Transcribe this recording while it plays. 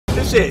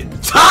This shit.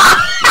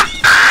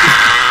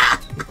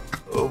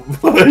 Oh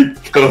my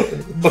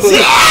god.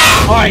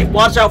 Alright,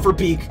 watch out for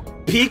Peak.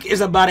 Peak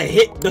is about to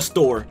hit the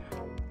store.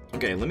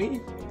 Okay, let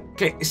me...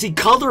 Okay, see,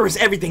 color is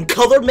everything.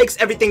 Color makes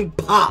everything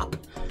pop.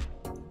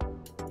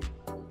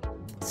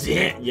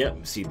 Damn.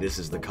 Yep, see, this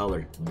is the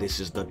color. This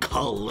is the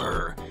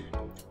color.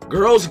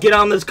 Girls, get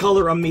on this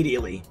color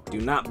immediately.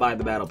 Do not buy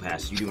the battle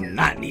pass. You do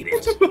not need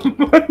it. Oh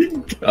my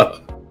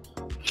god.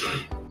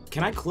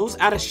 Can I close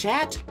out of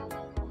chat?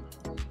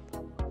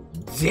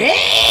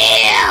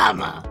 Damn!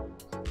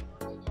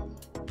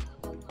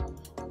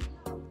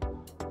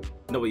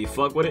 No, but you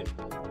fuck with it?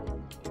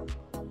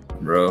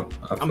 Bro,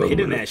 I'm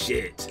hitting that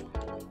shit.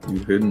 You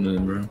hitting it,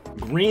 bro.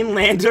 Green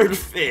Lantern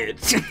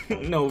Fit.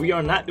 No, we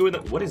are not doing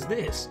that. What is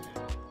this?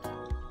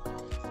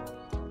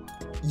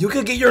 You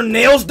could get your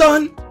nails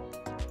done?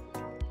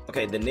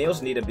 Okay, the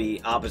nails need to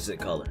be opposite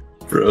color.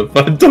 Bro, if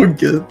I don't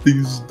get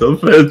these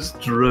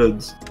dumbass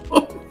dreads.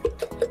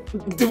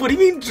 Dude, what do you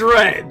mean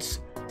dreads?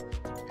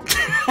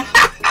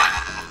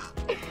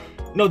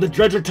 No, the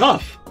dreads are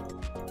tough.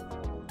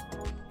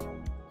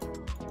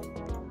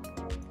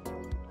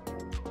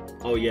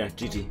 Oh yeah,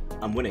 GG,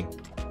 I'm winning.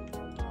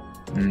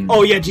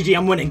 Oh yeah, GG,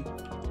 I'm winning.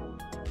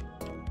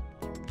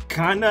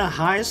 Kinda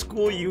high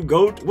school you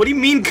go to? What do you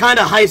mean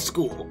kinda high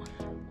school?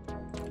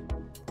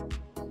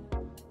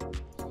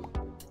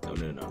 No,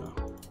 no, no, no.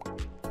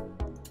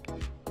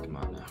 Come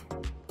on now.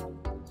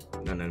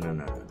 No, no, no,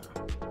 no, no, no.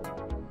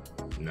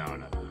 No,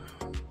 no, no.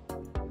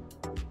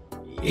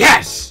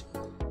 Yes!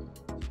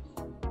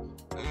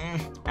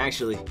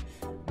 Actually,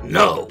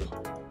 no.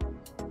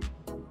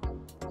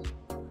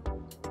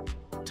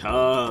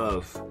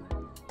 Tough.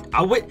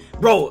 I would,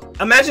 bro.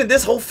 Imagine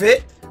this whole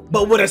fit,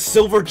 but with a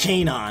silver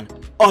chain on.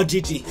 Oh,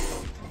 GG.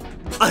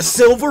 A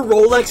silver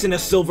Rolex and a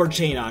silver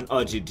chain on.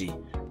 Oh, GG.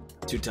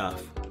 Too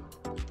tough.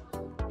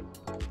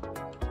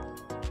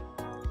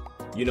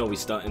 You know we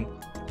stunting.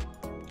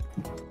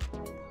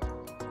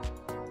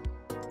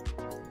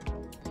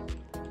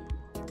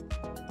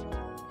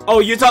 Oh,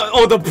 you talk.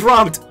 Oh, the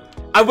prompt.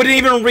 I wouldn't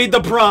even read the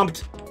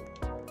prompt.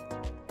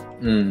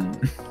 You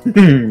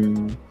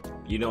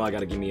know I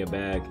gotta give me a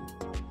bag.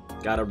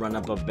 Gotta run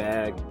up a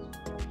bag.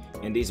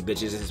 And these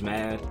bitches is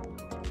mad.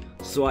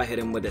 So I hit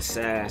him with a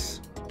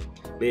sass.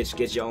 Bitch,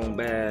 get your own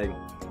bag.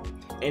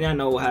 And I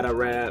know how to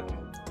rap.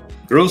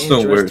 Girls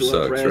don't wear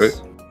socks,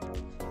 right?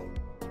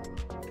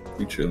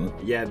 You chillin'?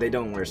 Yeah, they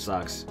don't wear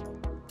socks.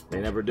 They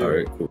never do.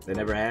 Alright, cool. They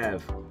never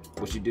have.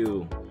 What you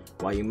do?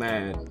 Why you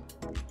mad?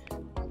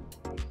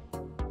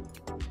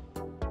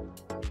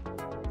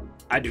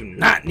 I do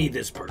not need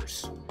this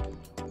purse.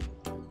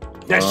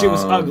 That shit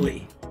was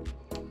ugly.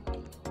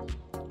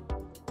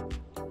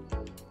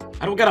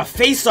 I don't got a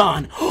face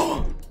on.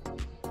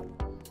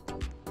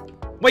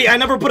 Wait, I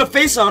never put a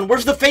face on.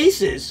 Where's the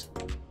faces?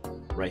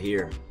 Right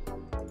here.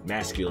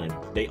 Masculine.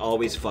 They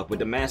always fuck with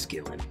the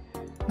masculine.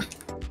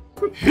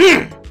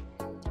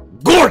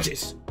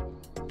 Gorgeous.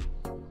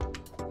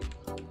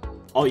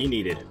 All you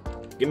needed.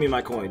 Give me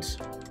my coins.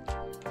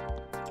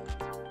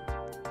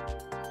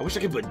 I wish I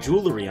could put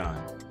jewelry on.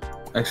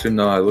 Actually,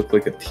 no, I look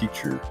like a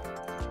teacher.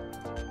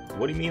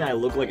 What do you mean I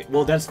look like it?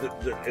 Well, that's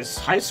it's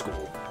high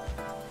school.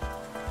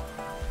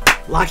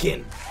 Lock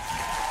in.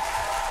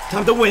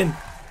 Time to win.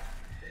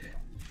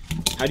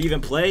 How do you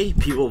even play?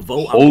 People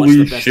vote on what's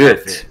the best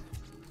outfit.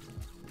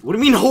 What do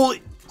you mean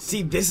holy?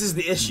 See, this is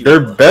the issue.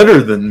 They're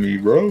better than me,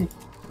 bro.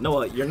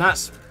 Noah, you're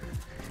not.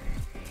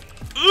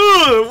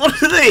 Ugh,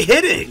 what are they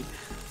hitting?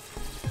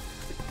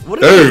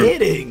 What are they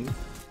hitting?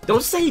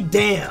 Don't say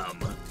damn.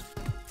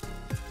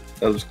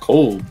 That was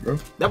cold, bro.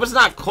 That was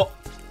not cold.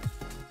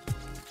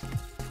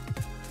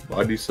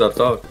 Why do you stop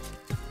talking?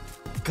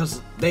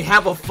 Because they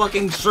have a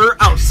fucking shirt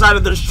outside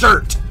of the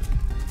shirt.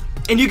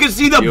 And you can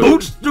see the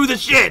boots through the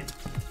shit.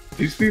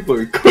 These people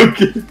are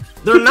cooking.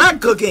 They're not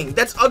cooking.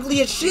 That's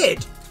ugly as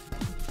shit.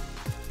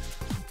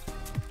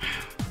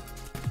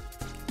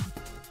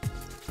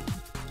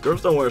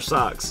 Girls don't wear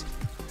socks.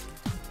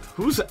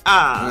 Who's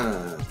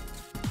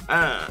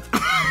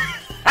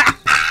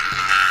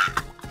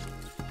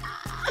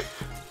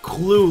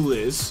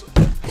Clueless.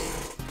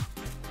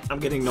 I'm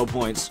getting no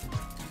points.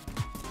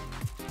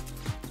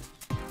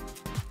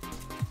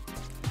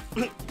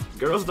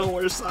 Girls don't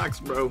wear socks,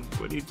 bro.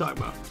 What are you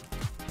talking about?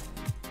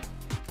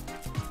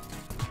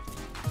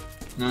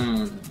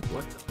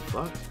 What the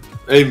fuck?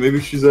 Hey,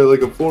 maybe she's at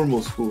like a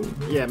formal school.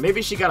 Yeah,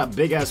 maybe she got a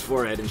big ass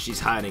forehead and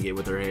she's hiding it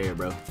with her hair,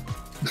 bro.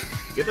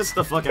 Get this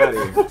the fuck out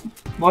of here.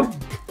 My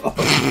god.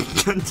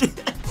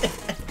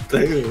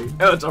 Damn.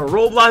 Yo, it's a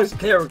Roblox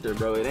character,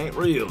 bro. It ain't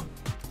real.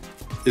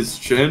 Is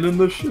Chen in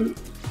this shit?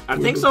 I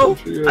think so.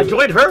 I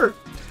joined her.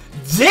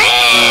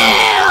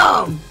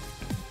 Damn!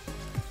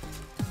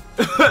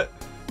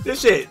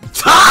 This shit.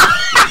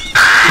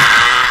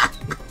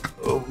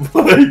 Oh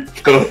my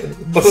god.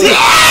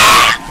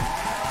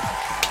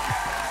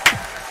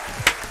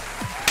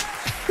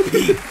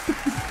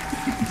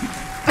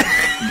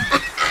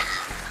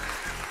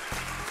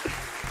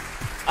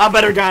 I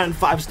better gotten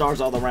 5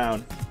 stars all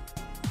around.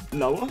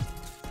 Noah?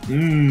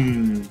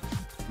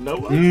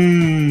 Noah?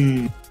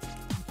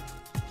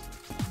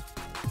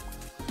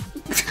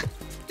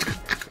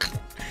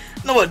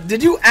 Noah,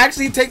 did you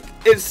actually take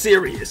it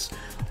serious?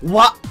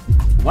 What?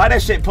 Why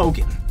that shit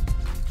poking?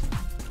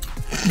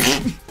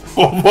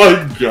 Oh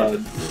my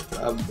god.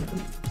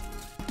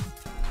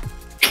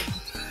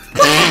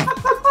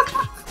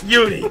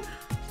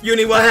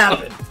 Uni, what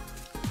happened?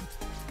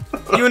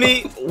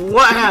 Uni,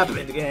 what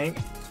happened, gang?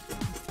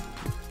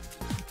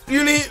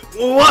 Uni,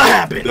 what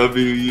happened?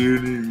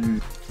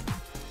 Uni.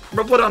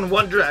 Bro, put on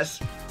one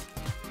dress.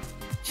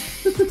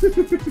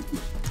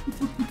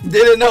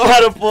 Didn't know how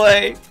to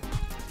play.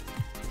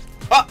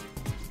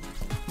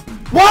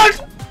 What?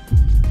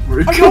 Where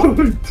are you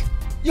going?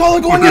 Y'all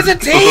are going as a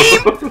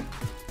team?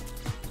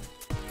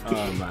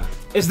 Oh my.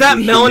 Is that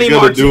Melanie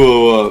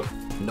Martinez?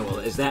 No,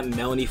 is that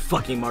Melanie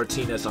fucking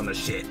Martinez on the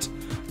shit?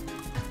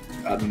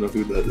 I don't know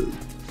who that is.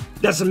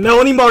 That's a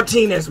Melanie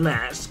Martinez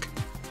mask.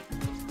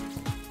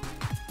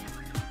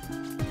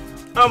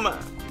 Oh my.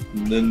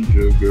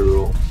 Ninja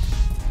girl.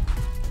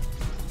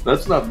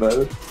 That's not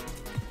bad.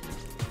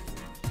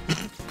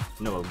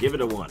 No, give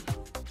it a 1.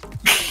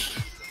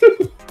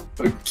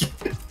 Okay.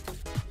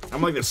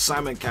 I'm like the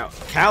Simon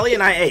Callie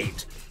and I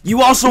ate.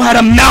 You also had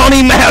a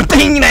Melanie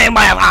Martinez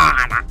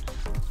mask.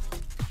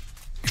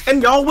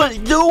 And y'all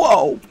went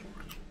duo.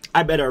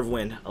 I better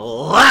win.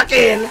 Lock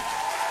in.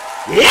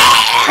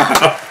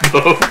 Yeah!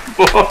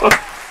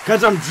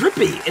 Cause I'm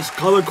drippy. It's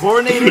color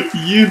coordinated.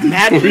 You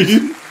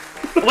magic.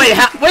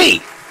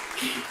 Wait.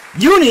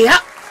 Uni.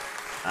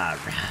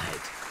 Alright.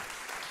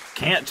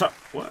 Can't talk.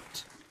 What?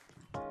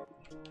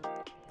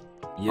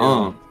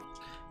 Yeah.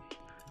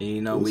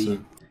 You know,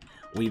 listen.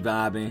 we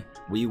vibing.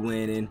 We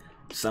winning.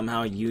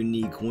 Somehow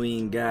Uni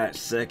Queen got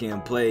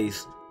 2nd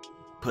place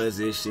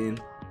position.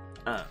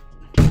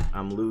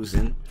 I'm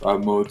losing.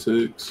 5 more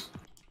ticks.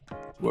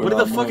 What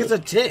the fuck is a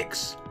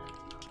ticks?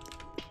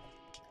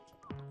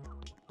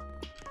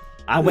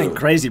 I went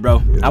crazy,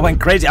 bro. Yeah. I went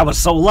crazy. I was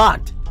so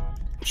locked.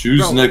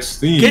 Choose next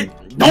theme.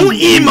 Don't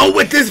emo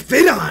with this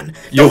fit on.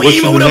 Yo, don't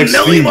emo with a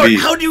Melanie Mark.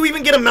 How do you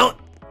even get a melt?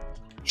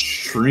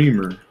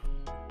 Streamer.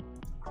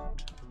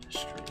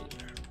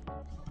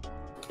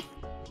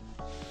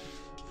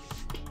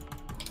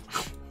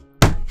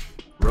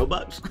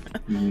 Roblox?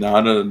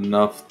 Not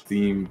enough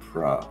theme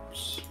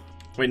props.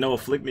 Wait, Noah,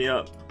 flick me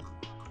up.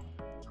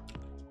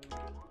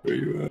 Where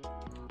you at?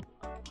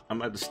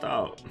 I'm at the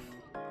stop.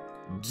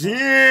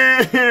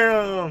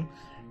 Damn!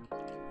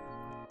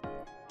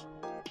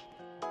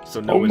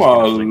 So oh my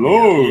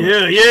lord!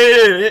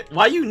 Yeah.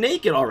 Why you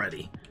naked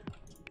already?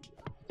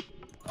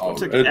 I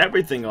took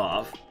everything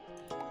off.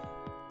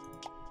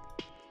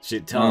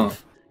 Shit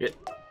tough. Yeah.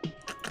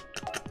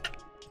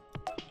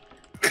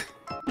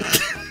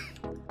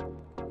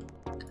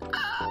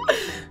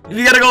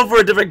 You gotta go for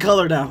a different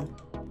color now.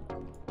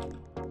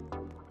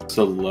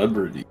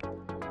 Celebrity.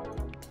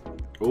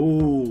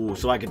 Ooh,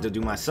 so I get to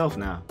do myself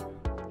now.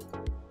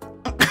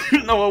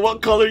 Noah,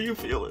 what color you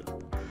feeling?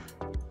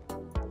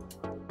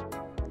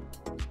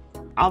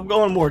 I'm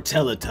going more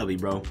Teletubby,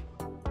 bro.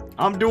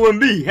 I'm doing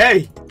me,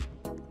 hey!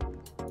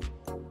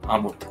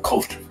 I'm with the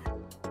culture.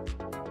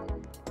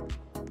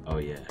 Oh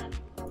yeah.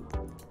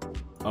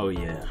 Oh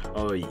yeah.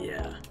 Oh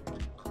yeah.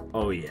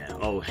 Oh yeah.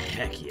 Oh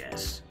heck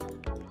yes.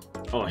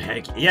 Oh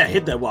heck yeah,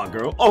 hit that walk,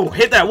 girl. Oh,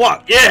 hit that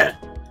walk, yeah!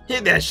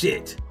 Hit that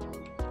shit.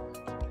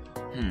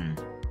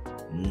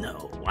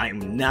 No, I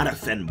am not a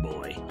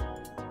fanboy.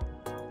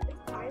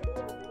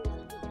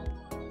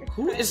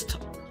 Who is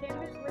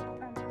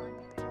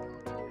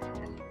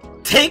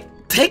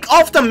Take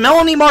off the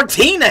Melanie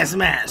Martinez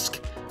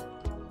mask!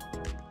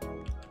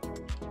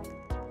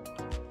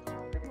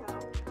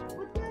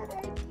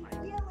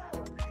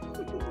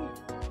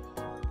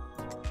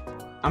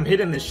 I'm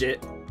hitting this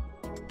shit.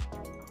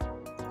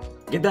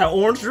 Get that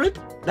orange drip?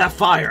 That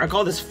fire. I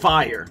call this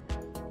fire.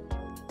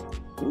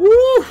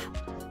 Woo!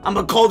 I'm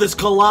gonna call this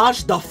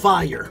collage the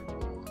fire.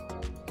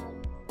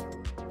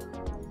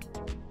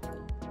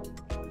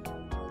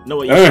 No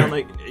way,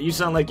 you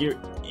sound like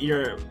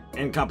you're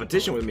in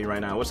competition with me right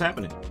now. What's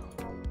happening?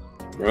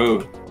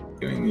 Bro,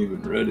 you ain't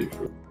even ready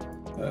for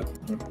that.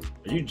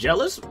 Are you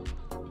jealous?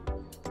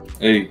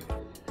 Hey.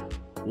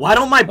 Why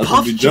don't my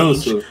puffs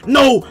change?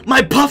 No,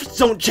 my puffs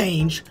don't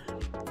change.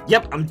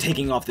 Yep, I'm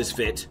taking off this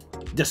fit.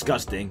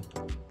 Disgusting.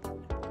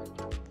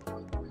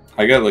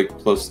 I got like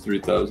plus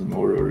 3,000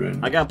 aura right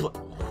now. I got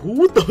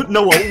who the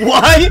Noah?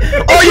 Why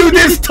are you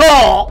this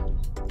tall?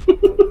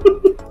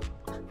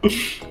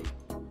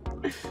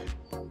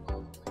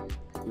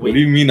 What do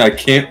you mean I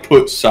can't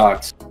put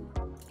socks?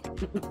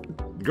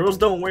 Girls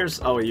don't wear.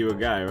 Oh, are you a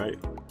guy, right?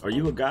 Are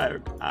you a guy?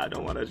 I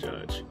don't want to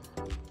judge.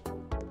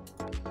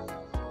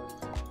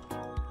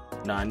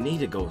 No, I need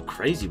to go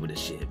crazy with this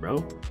shit,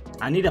 bro.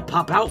 I need to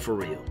pop out for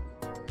real.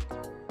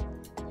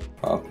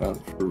 Pop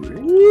out for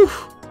real. Woo.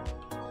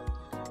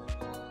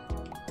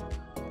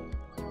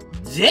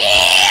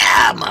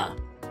 Damn!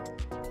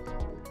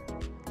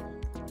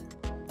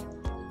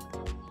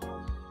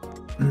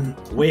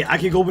 Wait, I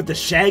can go with the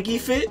Shaggy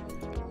fit?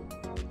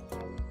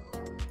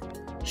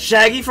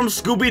 Shaggy from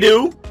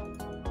Scooby-Doo?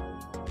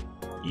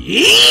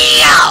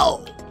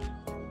 Yo!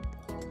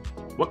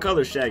 What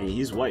color Shaggy?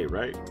 He's white,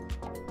 right?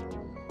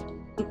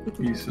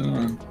 He's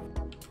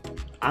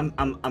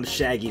I'm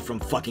Shaggy from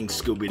fucking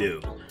Scooby-Doo.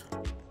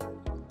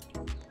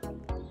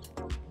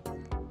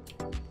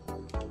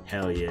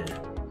 Hell yeah.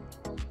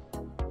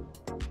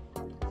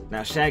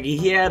 Now Shaggy,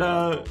 he had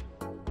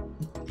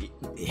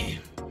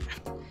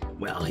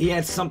well, he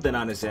had something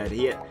on his head.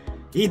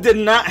 He did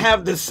not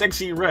have the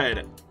sexy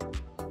red.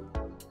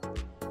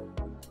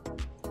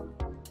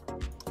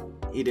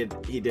 He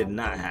did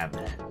not have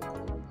that.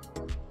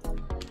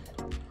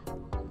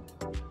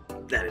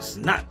 That is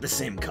not the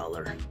same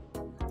color.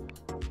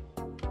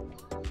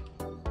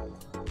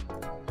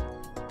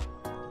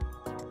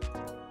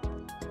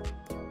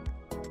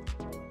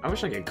 I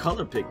wish I could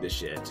color pick this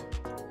shit.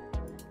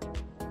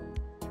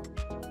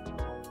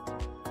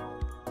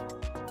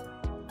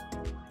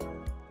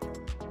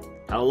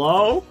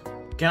 Hello?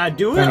 Can I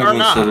do it or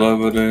not?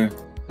 Celebrity.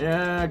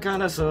 Yeah,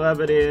 kind of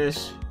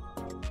celebrity-ish.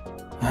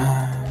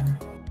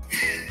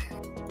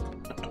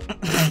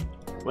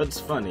 What's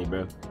funny,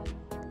 bro?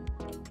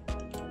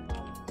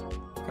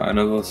 Kind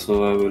of a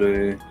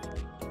celebrity.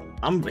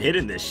 I'm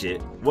hitting this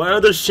shit. What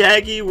other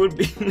Shaggy would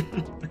be?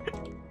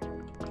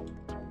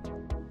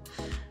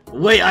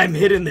 Wait, I'm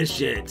hitting this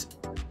shit.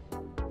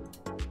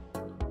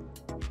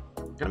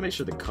 Gotta make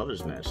sure the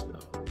colors match, though.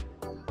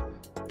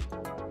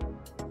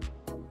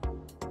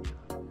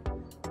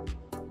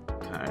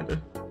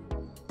 Kinda.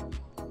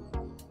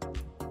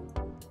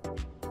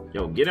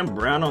 Yo, getting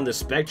brown on the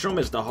spectrum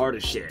is the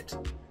hardest shit.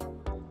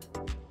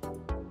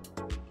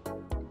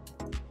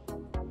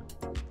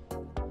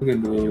 I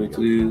can do it,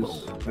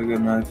 please. I got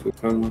 9 for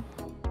color.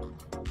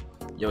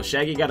 Yo,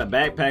 Shaggy got a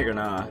backpack or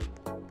nah?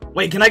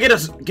 Wait, can I get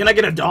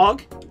a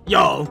dog?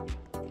 Yo,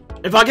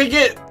 if I could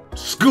get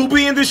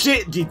Scooby in the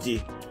shit,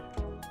 GG.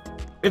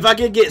 If I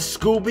could get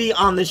Scooby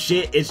on the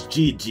shit, it's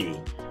GG.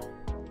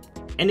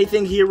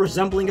 Anything here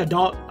resembling a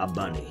dog, a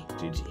bunny,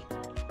 GG.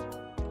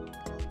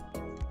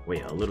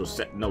 Wait, a little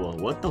set. Noah,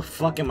 what the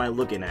fuck am I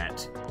looking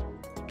at?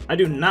 I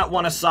do not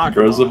want a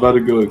soccer Bro's ball. about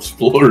to go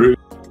exploring.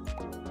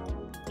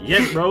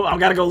 Yes, bro, I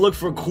gotta go look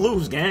for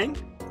clues, gang.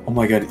 Oh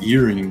my god,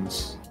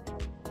 earrings.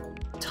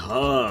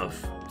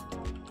 Tough.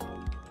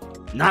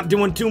 Not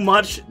doing too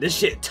much. This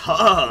shit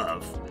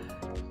tough.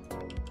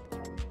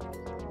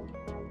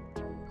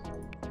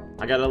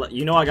 I gotta let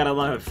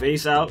her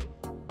face out.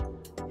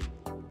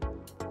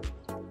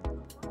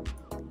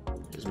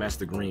 Just mess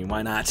the green.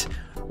 Why not?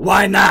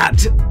 Why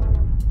not?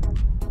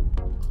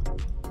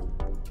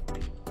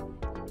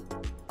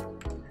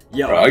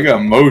 Yo, Bro, I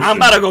got motion. I'm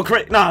about to go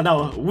crazy.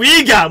 No,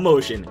 we got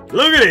motion.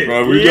 Look at it.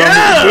 Bro, we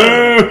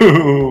got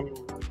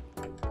motion.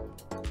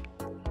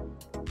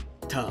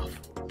 Tough.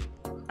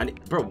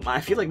 Bro, I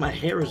feel like my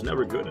hair is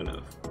never good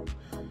enough.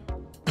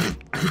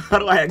 How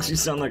do I actually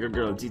sound like a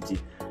girl?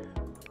 TT.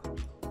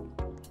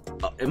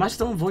 Am I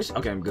still in voice?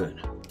 Okay, I'm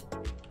good.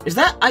 Is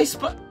that ice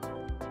but?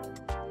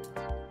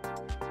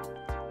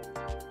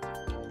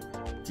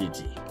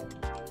 TT.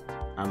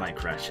 I might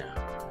crash out.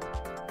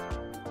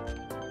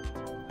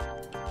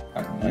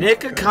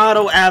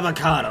 Nikocado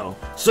avocado.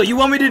 So you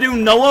want me to do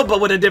Noah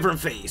but with a different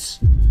face?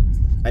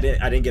 I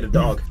didn't get a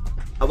dog.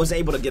 I wasn't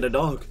able to get a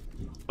dog.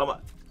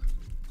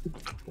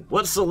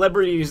 What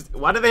celebrities?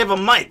 Why do they have a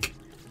mic?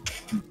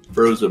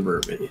 Bro's a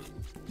mermaid.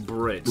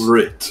 Brit.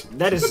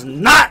 That is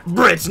not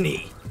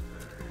Britney.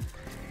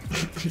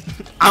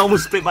 I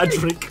almost spit my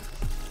drink.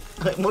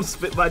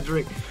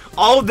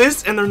 All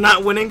this and they're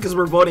not winning because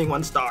we're voting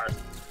 1 star.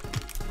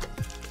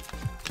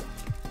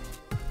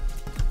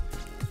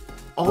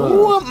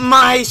 Oh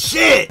my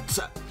shit!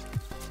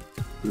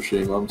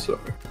 Rasheam, I'm sorry.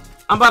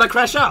 I'm about to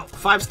crash out.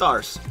 5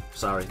 stars.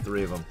 Sorry,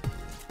 3 of them.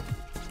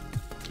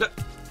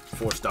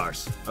 4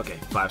 stars. Okay,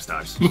 5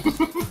 stars.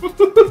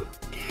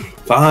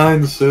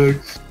 Fine,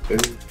 6.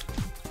 8.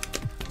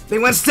 They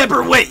went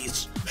separate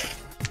ways.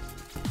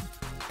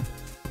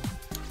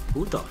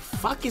 Who the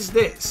fuck is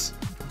this?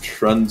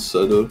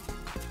 Trendsetter.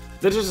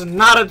 That is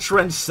not a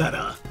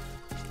trendsetter.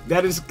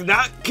 That is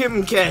not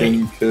Kim K.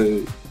 Kim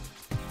K.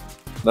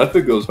 That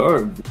thing goes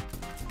hard.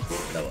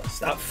 Noah,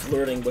 stop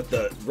flirting with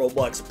the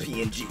Roblox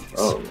PNGs.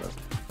 Oh, man.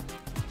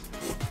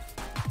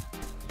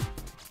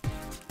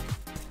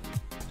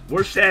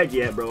 Where's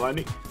Shaggy at, bro?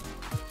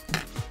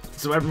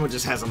 So everyone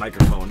just has a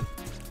microphone.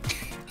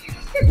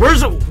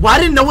 Why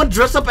didn't no one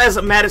dress up as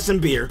a Madison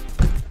Beer?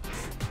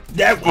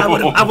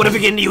 I would have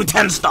given you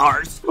 10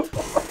 stars.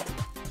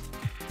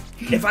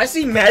 If I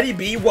see Maddie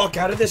B walk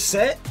out of this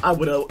set, I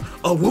would have.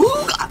 Oh, woo!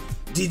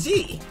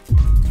 GG.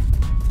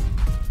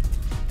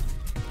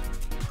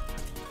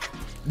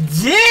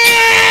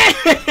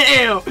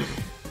 Damn!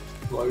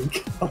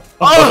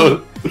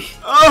 Oh!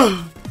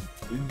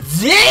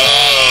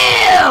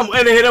 Damn!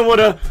 And they hit him with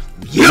a.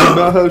 You do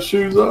not have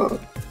shoes on.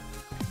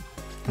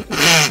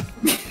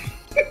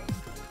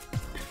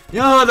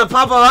 Yo, the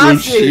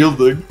paparazzi! You're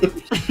shielding.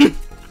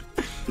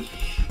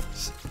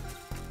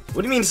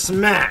 What do you mean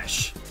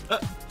smash?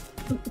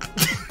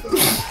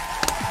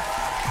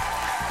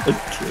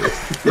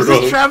 Is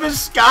this Travis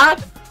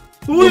Scott?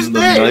 Who is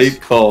this?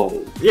 Night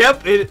call.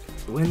 Yep, it.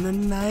 When the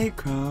night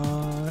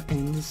crawls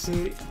in the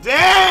city.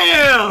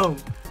 Damn!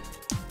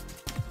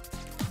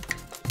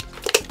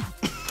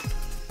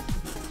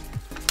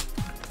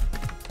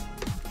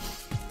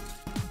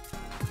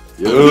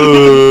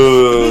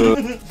 Yo.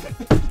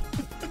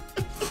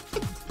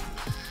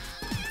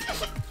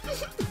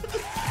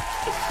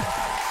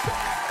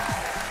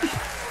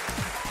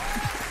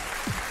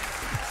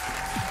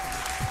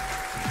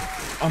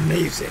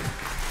 Amazing.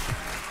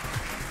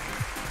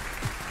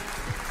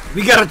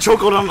 We got a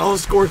chokehold on all the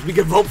scores. We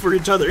can vote for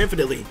each other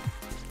infinitely.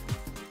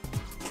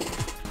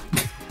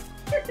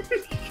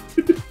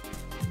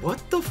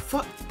 What the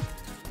fuck?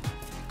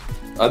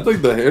 I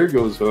think the hair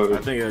goes hard. I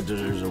think it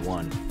deserves a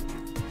 1.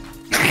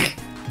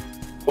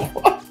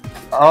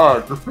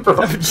 Ah,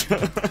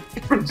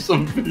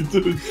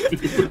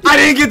 I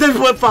didn't get this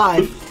with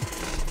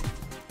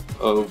 5.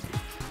 Oh.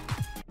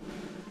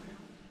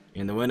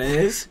 And the winner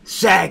is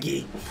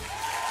Shaggy.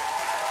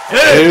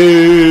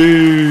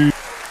 Hey!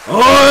 Oi,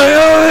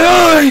 oi,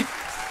 oi!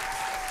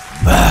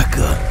 Back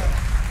up.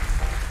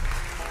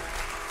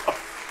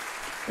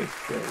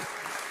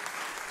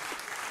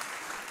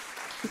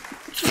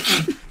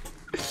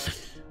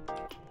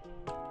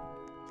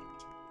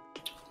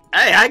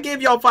 Hey, I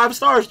gave y'all 5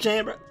 stars,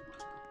 Chamber.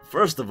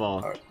 First of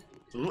all,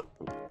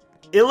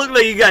 it looked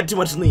like you got too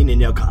much lean in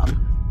your cup.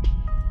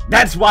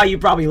 That's why you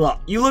probably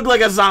lost. You look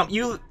like a zombie.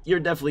 You're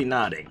definitely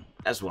nodding.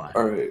 That's why.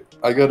 Alright,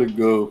 I gotta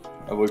go.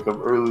 I wake up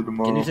early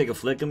tomorrow. Can you take a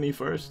flick of me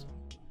first?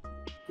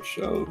 For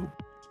sure.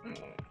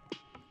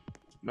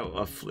 No,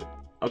 a flick.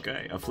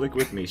 Okay, a flick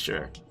with me,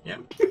 sure. Yeah.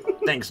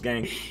 Thanks,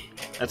 gang.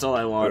 That's all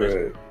I wanted.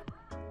 Alright.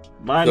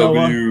 Bye,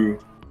 Noah.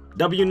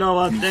 W,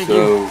 Noah. Thank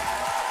you.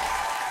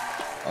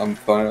 I'm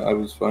fine. I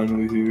was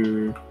finally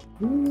here.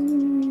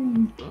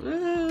 Ooh,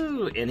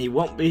 and he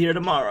won't be here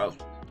tomorrow.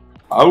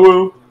 I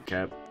will.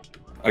 Okay.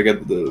 I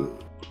got the.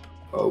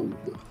 Oh.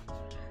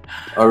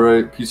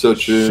 Alright, peace out,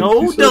 Shin.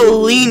 Show peace the out,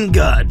 lean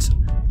gut.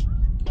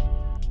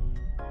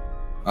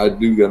 I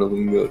do got a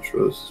lean gut,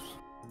 trust.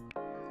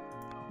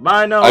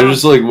 Bye, Noah. I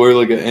just like wear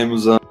like an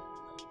Amazon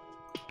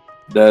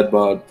dad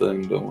bod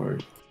thing, don't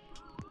worry.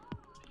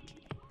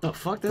 The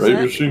fuck does right,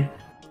 that Rasheam?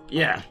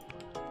 Yeah.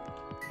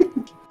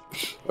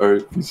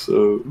 Alright, peace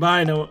out.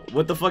 Bye, Noah.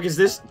 What the fuck is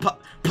this?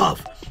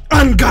 Puff.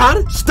 On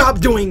God, stop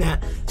doing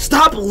that.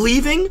 Stop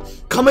leaving,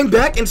 coming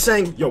back and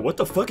saying, yo, what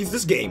the fuck is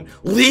this game?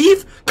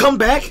 Leave, come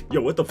back,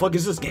 yo, what the fuck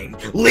is this game?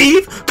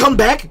 Leave, come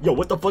back, yo,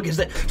 what the fuck is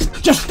that?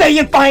 Just stay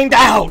and find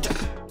out.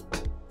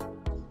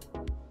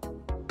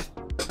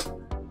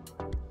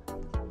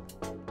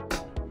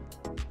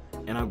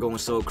 And I'm going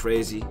so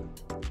crazy.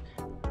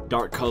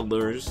 Dark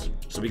colors.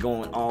 So we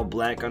going all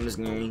black on this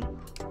game.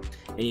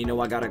 And you know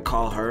I gotta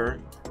call her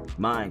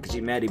mine, cause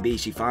she Maddie B,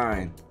 she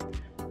fine.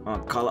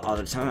 Call it all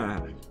the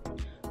time.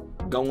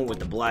 Going with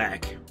the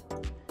black.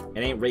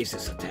 It ain't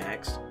racist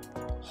attacks.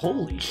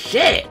 Holy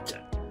shit!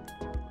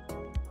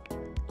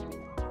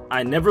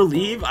 I never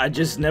leave, I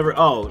just never.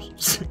 Oh.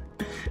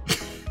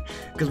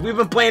 Cause we've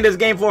been playing this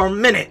game for a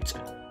minute.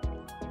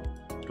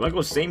 Do I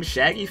go same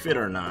Shaggy fit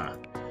or nah?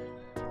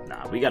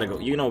 Nah, we gotta go.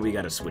 You know we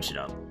gotta switch it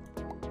up.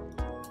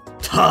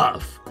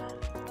 Tough.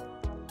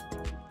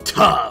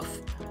 Tough.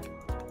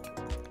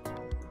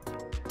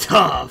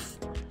 Tough.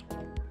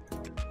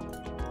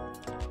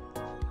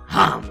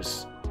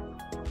 Hams.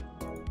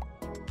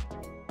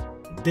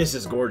 This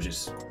is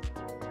gorgeous.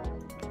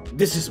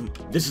 This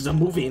is a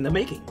movie in the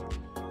making.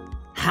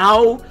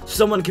 How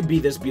someone can be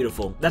this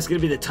beautiful. That's gonna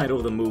be the title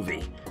of the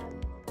movie.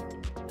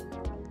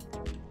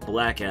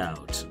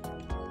 Blackout.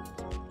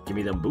 Give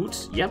me them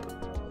boots. Yep.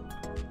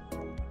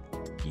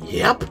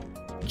 Yep.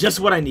 Just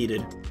what I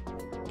needed.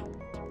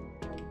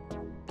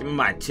 Give me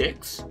my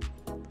ticks.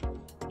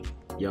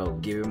 Yo,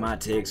 give me my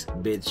ticks.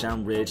 Bitch,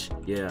 I'm rich.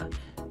 Yeah.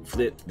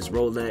 Flip this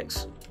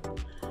Rolex.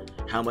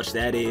 How much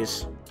that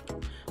is?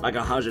 Like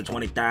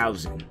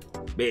 120,000.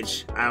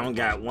 Bitch, I don't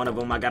got one of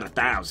them. I got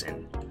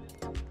 1,000.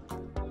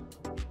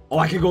 Oh,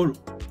 I can go.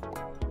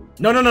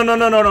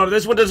 No.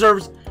 This one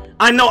deserves.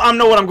 I know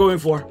what I'm going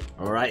for.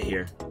 All right,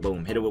 here.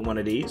 Boom. Hit it with one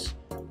of these.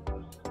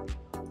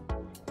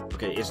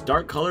 Okay, it's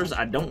dark colors.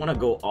 I don't want to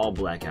go all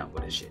black out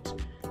with this shit.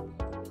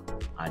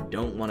 I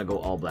don't want to go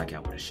all black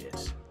out with this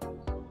shit.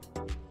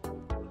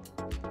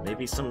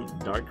 Maybe some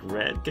dark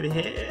red could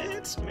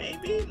hit.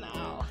 Maybe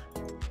no.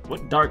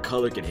 What dark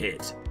color could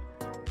hit?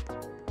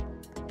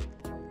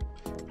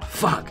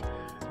 Fuck.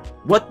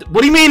 What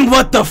do you mean?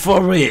 What the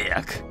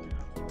frick?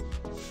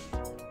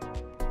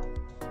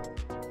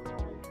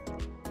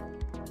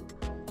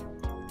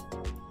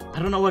 I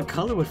don't know what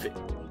color would fit.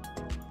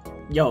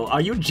 Yo,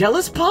 are you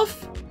jealous,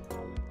 Puff?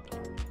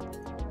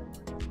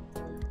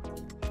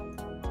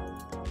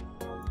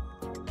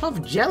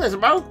 Puff jealous,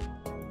 bro.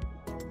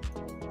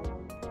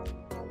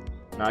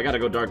 No, I gotta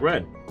go dark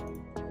red.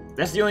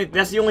 That's the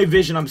only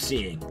vision I'm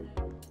seeing.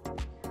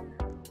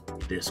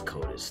 This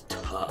coat is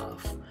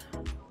tough.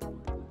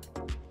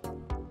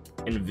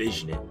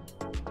 Envision it.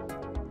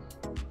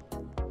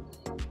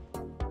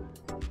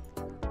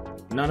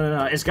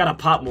 No. It's gotta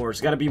pop more. It's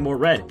gotta be more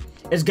red.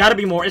 It's gotta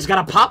be more. It's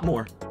gotta pop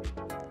more.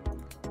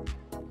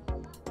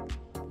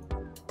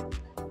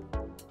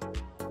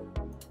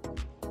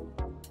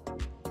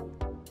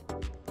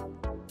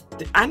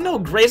 I know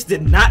Grace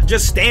did not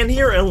just stand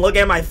here and look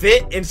at my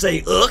fit and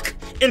say, ugh,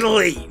 and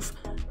leave.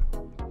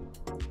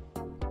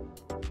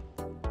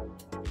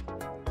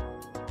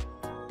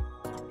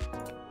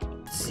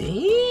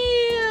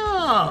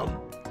 Damn.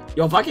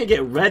 Yo, if I could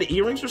get red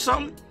earrings or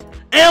something.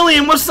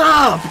 Alien, what's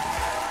up?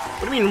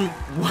 What do you mean,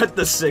 what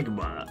the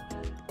Sigma?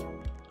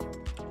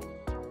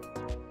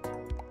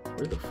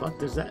 Where the fuck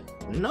does that?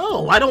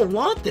 No, I don't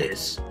want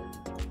this.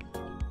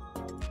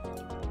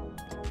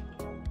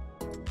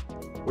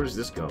 Where does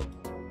this go?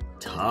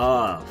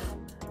 Tough.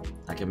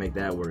 I can make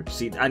that work.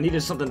 See, I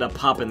needed something to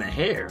pop in the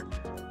hair.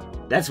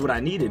 That's what I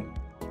needed.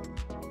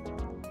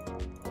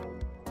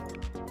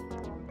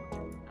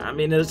 I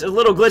mean, it's a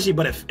little glitchy,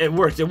 but it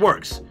works. It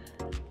works.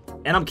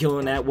 And I'm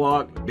killing that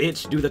walk.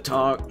 Bitch, do the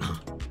talk.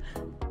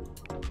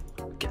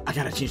 I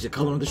gotta change the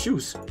color of the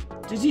shoes.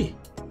 GG.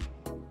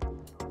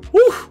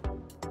 Woo!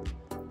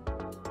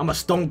 I'm a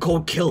stone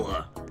cold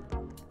killer.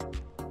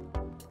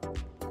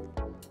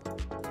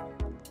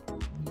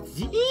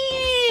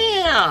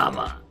 Damn!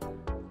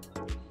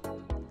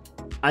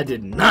 I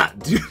did not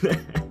do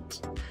that.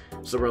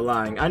 So we're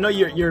lying. I know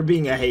you're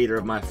being a hater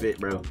of my fit,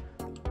 bro.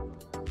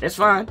 It's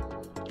fine.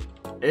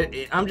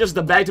 I'm just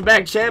the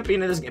back-to-back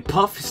champion, and this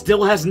Puff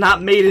still has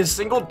not made a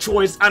single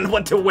choice on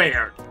what to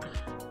wear.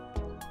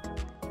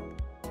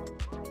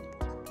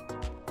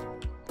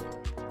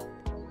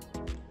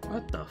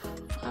 What the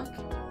fuck?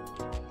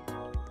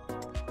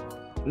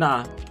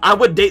 Nah, I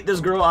would date this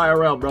girl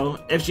IRL, bro,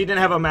 if she didn't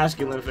have a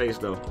masculine face,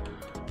 though.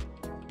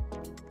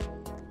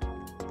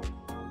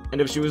 And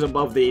if she was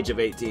above the age of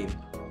 18.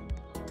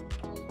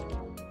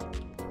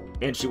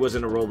 And she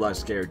wasn't a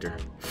Roblox character.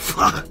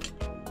 Fuck!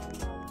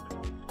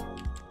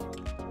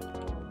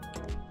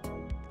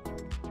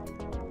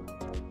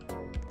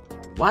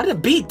 Why did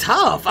it be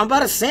tough? I'm about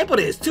to sample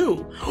this,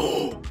 too.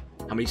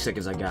 How many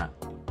seconds I got?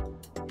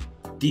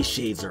 These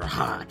shades are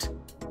hot.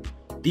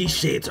 These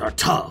shades are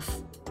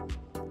tough.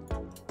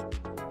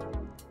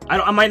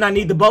 I might not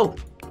need the bow.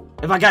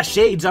 If I got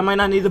shades, I might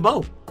not need the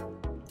bow.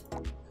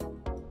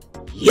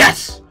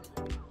 Yes!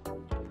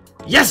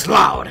 Yes,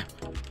 Loud!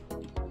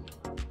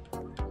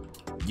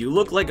 You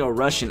look like a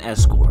Russian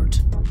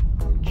escort.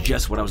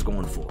 Just what I was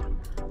going for.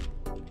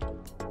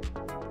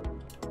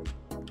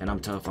 And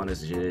I'm tough on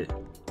this shit.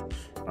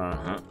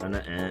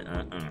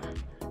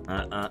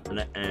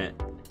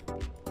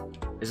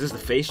 Is this the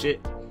face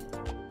shit?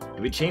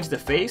 Did we change the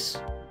face?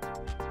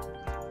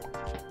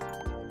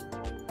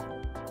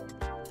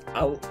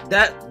 Oh,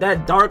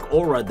 that dark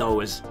aura though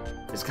is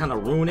kind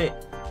of ruining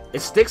it.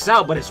 It sticks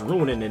out, but it's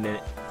ruining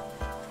it.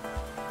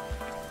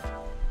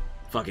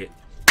 Fuck it.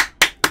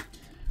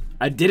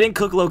 I didn't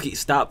cook Loki.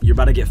 Stop. You're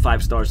about to get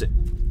 5 stars.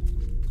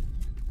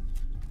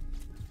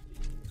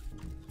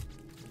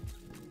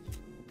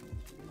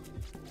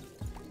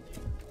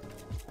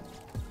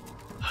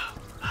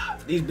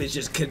 These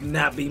bitches could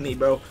not be me,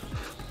 bro.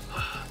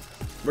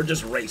 We're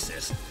just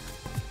racist.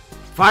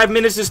 5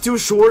 minutes is too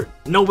short.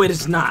 No, it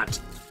is not.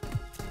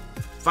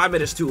 5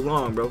 minutes too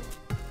long, bro.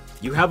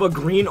 You have a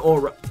green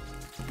aura.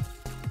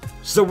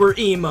 So we're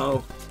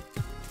emo.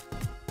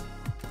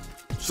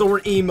 So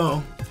we're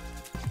emo.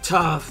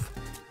 Tough.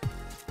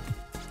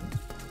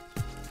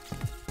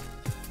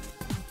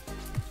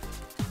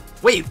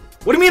 Wait,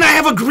 what do you mean I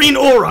have a green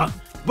aura?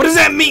 What does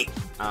that mean?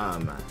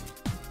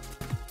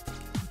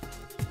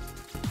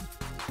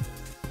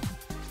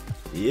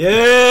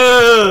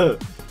 Yeah!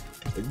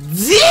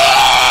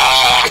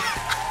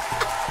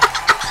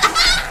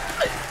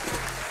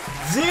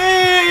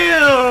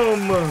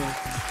 Damn!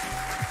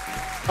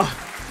 Oh.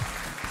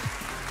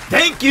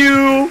 Thank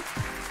you!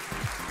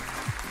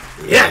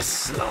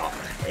 Yes, Lord.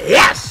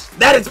 Yes!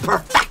 That is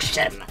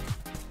perfection!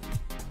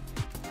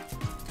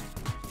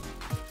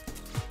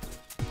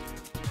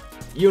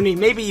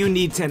 Maybe you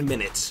need 10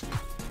 minutes.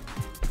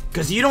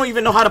 Because you don't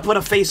even know how to put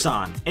a face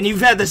on. And you've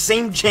had the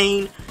same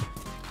chain.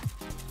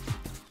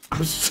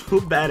 I'm so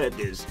bad at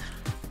this.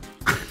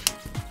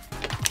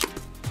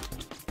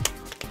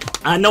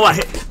 I know I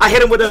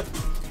hit him with a...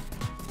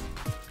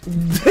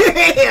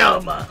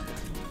 Damn!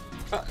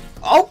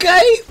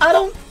 Okay, I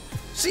don't...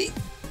 See...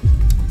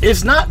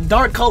 It's not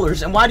dark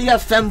colors, and why do you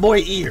have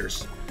femboy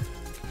ears?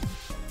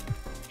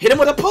 Hit him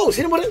with a pose,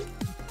 hit him with a...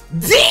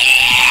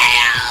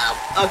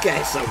 Damn!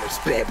 Okay, so we're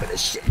spamming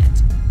this shit.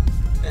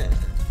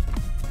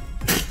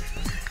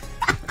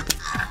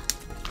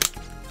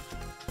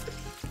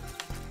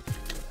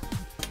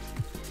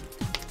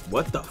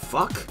 What the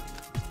fuck?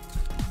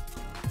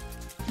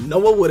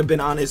 Noah would have been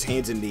on his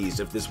hands and knees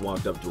if this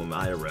walked up to him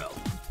IRL.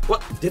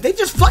 What? Did they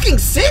just fucking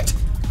sit?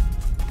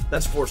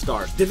 That's 4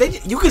 stars. Did they?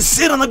 You can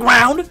sit on the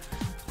ground?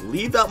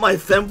 Leave out my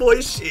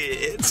femboy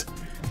shit.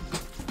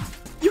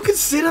 You can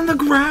sit on the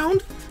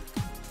ground?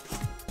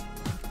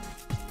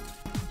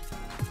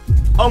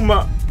 Oh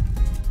my.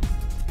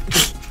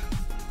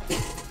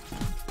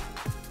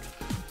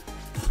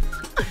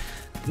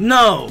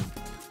 No.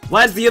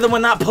 Why is the other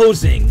one not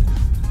posing?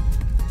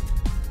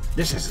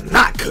 This is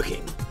not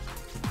cooking.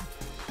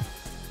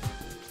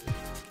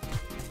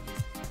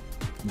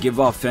 Give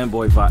off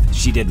fanboy vibe.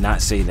 She did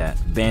not say that.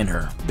 Ban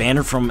her. Ban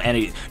her from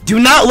any. Do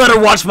not let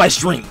her watch my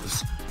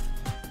streams.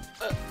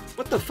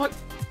 What the fuck?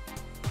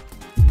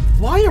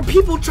 Why are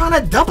people trying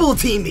to double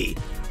team me?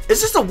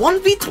 Is this a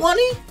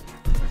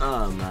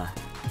 1v20?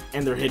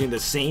 And they're hitting the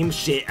same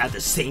shit at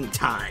the same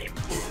time.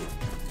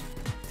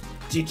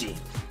 GG.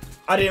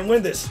 I didn't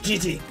win this.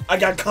 GG. I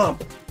got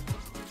comp.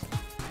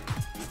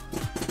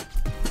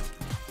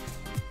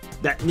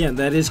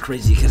 That is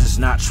crazy because it's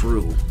not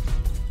true.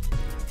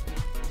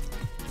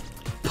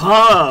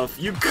 Puff,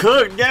 you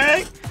cook,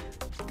 gang.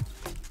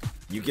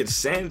 You can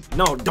send.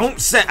 No,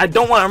 don't send. I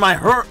don't want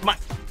my.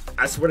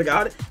 I swear to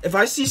God, if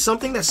I see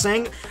something that's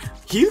saying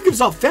he gives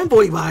off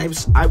fanboy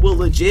vibes, I will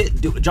legit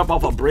jump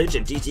off a bridge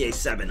in GTA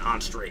 7 on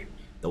stream.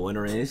 The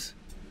winner is.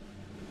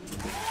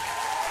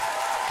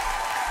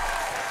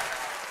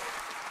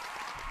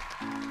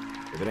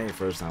 If it ain't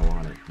first, I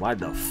want it. Why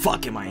the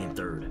fuck am I in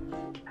third?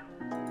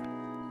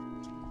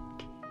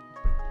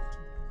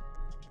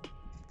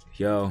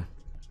 Yo.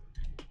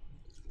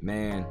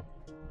 Man.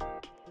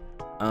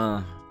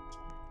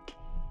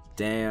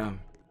 Damn.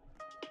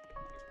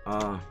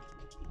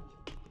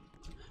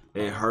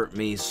 It hurt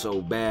me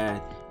so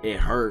bad. It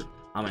hurt.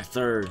 I'm at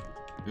third.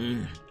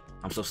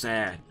 I'm so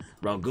sad.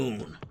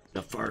 Ragoon,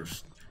 the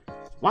first.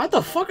 Why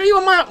the fuck are you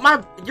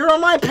on you're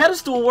on my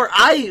pedestal where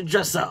I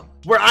dress up,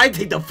 where I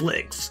take the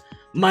flicks,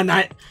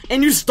 and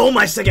you stole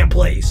my second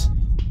place.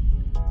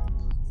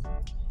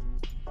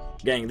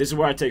 Gang, this is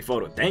where I take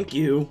photo. Thank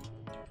you.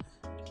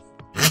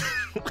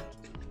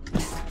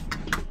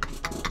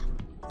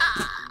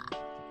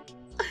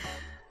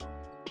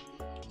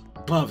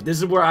 Puff, this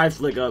is where I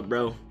flick up,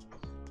 bro.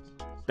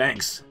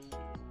 Thanks.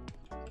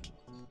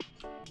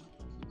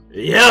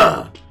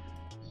 Yeah.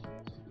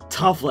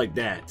 Tough like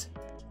that.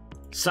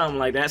 Something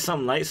like that.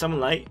 Something light. Something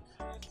light.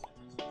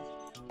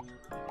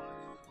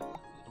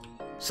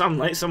 Something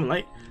light. Something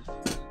light.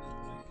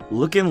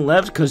 Looking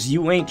left cause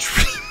you ain't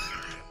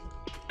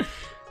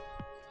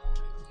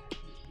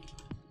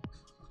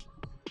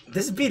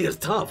This video's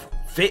tough.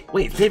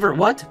 Wait, favorite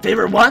what?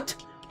 Favorite what?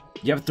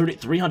 You have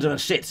 300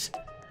 shits.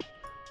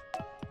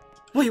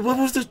 Wait, what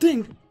was the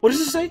thing? What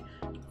does it say?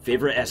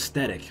 Favorite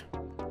aesthetic.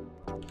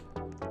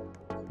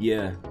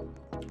 Yeah.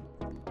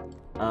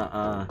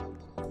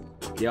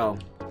 Yo.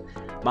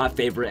 My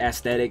favorite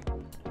aesthetic.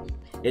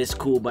 It's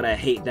cool, but I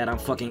hate that I'm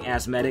fucking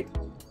asthmatic.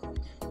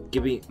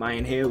 Give me my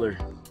inhaler.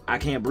 I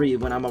can't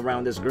breathe when I'm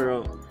around this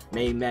girl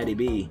named Maddie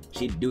B.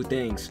 She do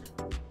things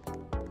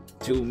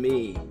to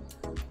me.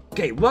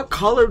 Okay, what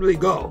color do we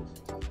go?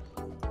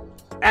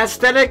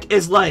 Aesthetic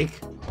is like...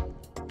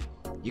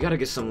 You gotta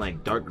get some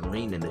like dark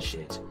green in this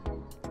shit.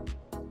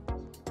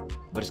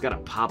 But it's gotta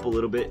pop a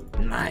little bit.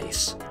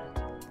 Nice.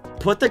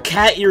 Put the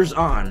cat ears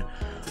on.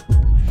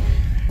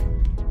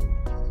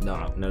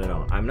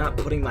 No. I'm not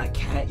putting my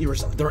cat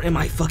ears on. They're in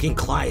my fucking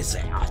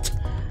closet.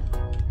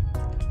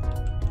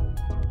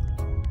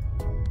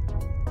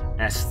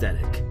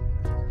 Aesthetic.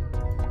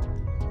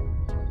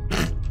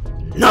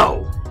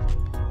 No!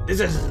 This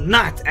is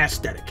not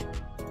aesthetic.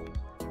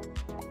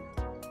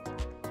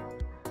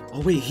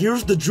 Oh wait,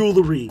 here's the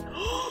jewelry.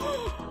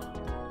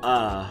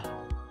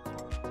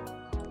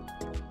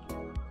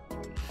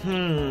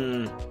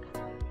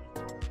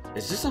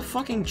 Is this a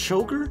fucking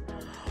choker?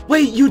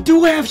 Wait, you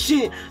do have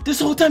shit! This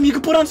whole time you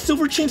could put on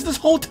silver chains this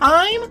whole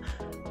time?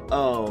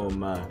 Oh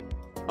my.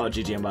 Oh,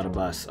 GG, I'm about to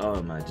bust.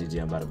 Oh my,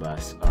 GG, I'm about to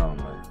bust. Oh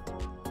my.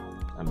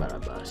 I'm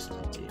about to bust.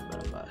 GG, I'm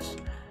about to bust.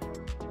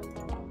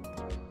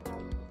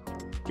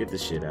 Get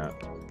this shit out.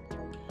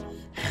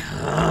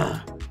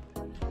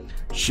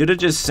 Should've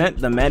just sent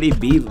the Maddie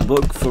B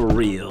book for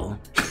real.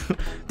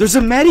 There's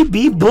a Maddie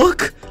B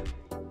book?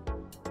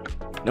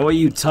 No way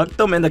you tucked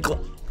them in the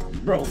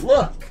Bro,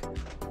 look!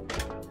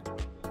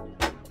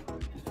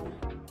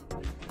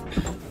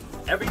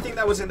 Everything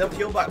that was in the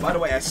P.O. box, by the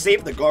way, I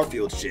saved the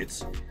Garfield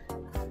shits.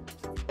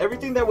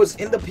 Everything that was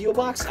in the P.O.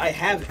 box, I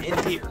have in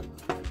here.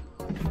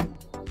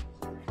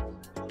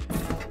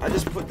 I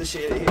just put the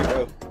shit in here,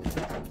 bro.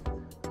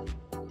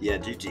 Yeah,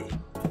 GG.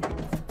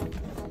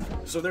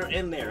 So they're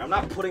in there. I'm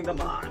not putting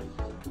them on.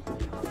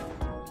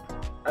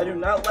 I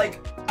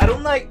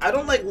don't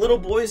like little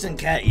boys and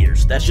cat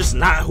ears. That's just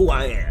not who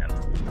I am.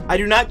 I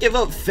do not give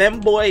up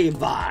femboy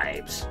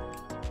vibes.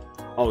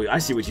 Oh, I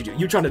see what you do.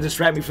 You're trying to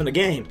distract me from the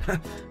game.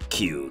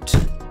 Cute.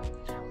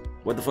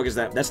 What the fuck is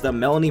that? That's the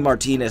Melanie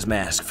Martinez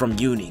mask from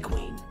Uni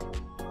Queen.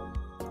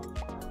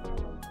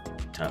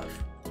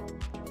 Tough.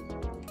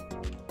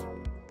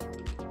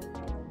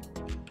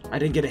 I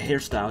didn't get a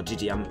hairstyle,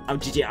 GG. I'm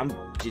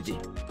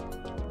GG.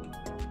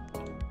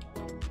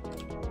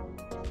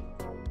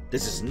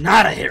 This is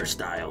not a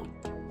hairstyle.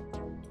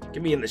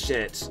 Get me in the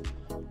shits.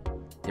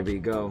 Here we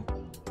go.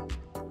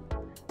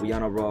 We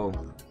on a roll.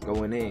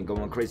 Going in,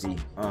 going crazy.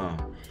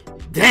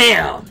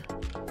 Damn!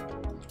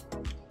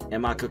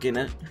 Am I cooking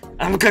it?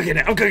 I'm cooking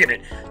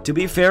it. To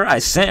be fair, I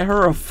sent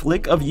her a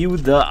flick of you,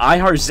 the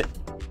iHeart.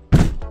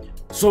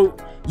 So,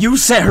 you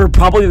sent her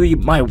probably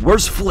my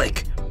worst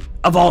flick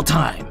of all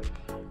time.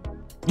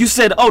 You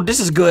said, oh, this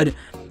is good.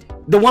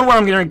 The one where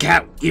I'm wearing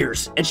cat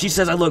ears, and she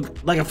says I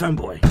look like a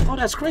femboy. Oh,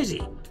 that's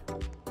crazy.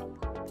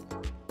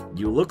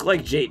 You look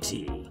like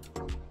JT.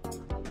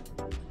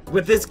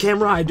 With this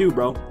camera, I do,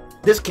 bro.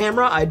 This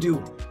camera, I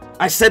do.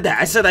 I said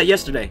that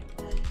yesterday.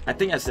 I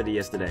think I said it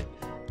yesterday.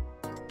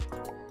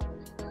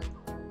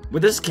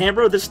 With this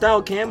camera, this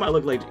style cam, I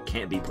look like it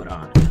can't be put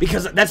on.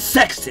 Because that's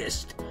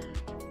sexist.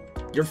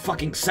 You're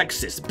fucking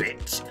sexist,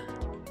 bitch.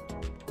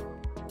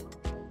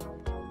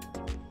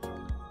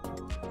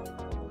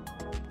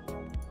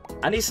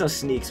 I need some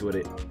sneaks with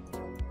it.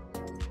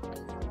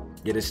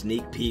 Get a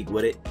sneak peek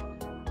with it.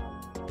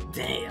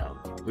 Damn.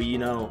 Well, you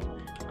know,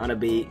 on a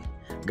beat,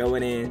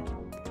 going in.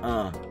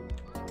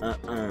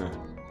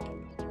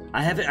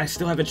 I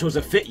still haven't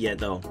chosen a fit yet,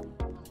 though.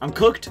 I'm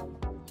cooked.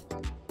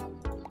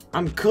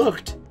 I'm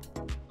cooked.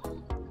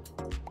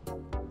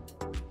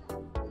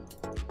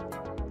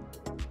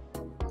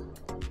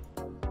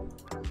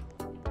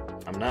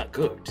 I'm not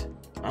cooked.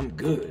 I'm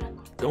good.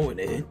 Going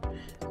in.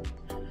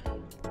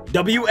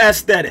 W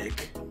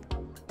aesthetic.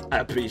 I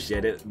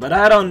appreciate it, but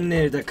I don't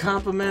need the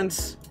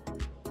compliments.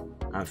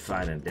 I'm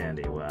fine and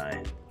dandy where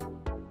I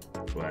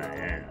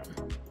am.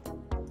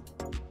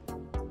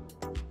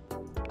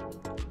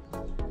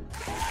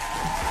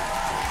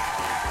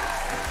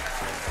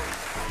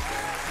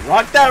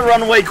 Rock that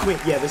runway queen.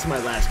 Yeah, this is my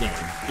last game.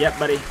 Yep,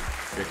 buddy.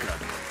 Good cut.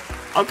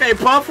 Okay,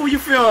 Puff, who you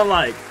feeling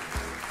like?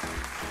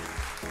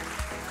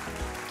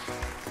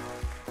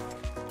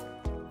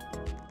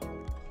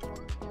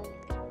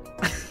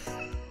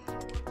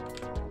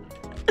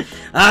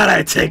 How'd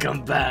I take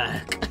him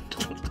back?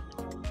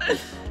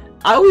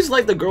 I always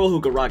like the girl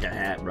who could rock a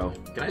hat, bro.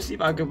 Can I see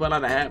if I can put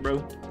on a hat,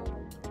 bro?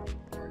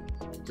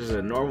 Just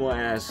a normal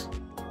ass,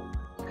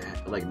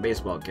 like,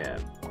 baseball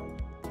cap.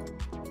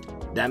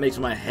 That makes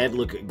my head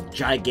look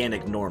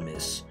gigantic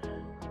enormous.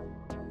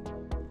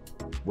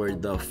 Where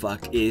the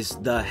fuck is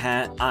the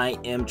hat? I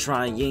am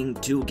trying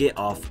to get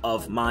off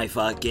of my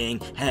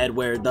fucking head.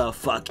 Where the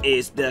fuck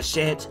is the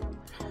shit?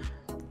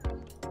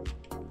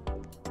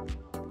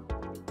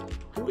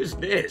 Who is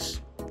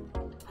this?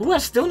 Who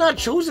has still not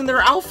chosen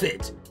their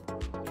outfit?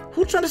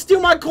 Who trying to steal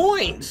my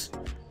coins?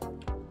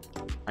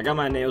 I got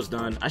my nails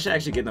done. I should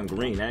actually get them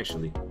green,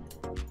 actually.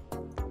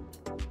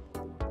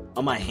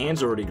 Oh, my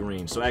hands are already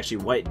green, so actually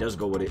white does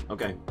go with it.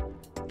 Okay.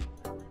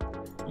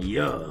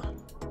 Yeah.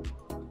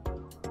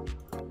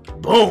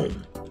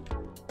 Boom.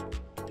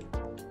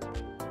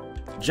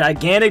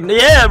 Gigantic.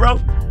 Yeah, bro.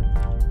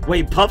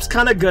 Wait, Puff's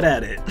kind of good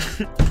at it.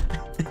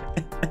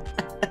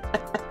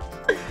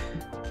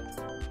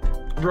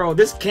 Bro,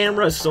 this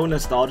camera is so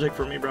nostalgic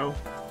for me, bro.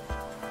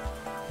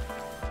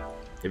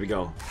 Here we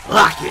go.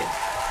 Lock it.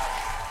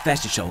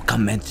 Fashion show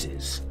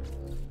commences.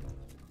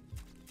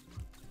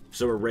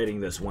 So we're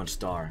rating this 1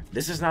 star.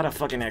 This is not a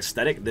fucking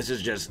aesthetic. This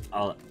is just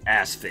a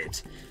ass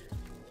fit.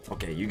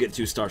 Okay, you get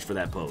 2 stars for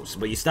that pose.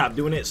 But you stopped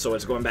doing it, so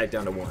it's going back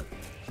down to 1.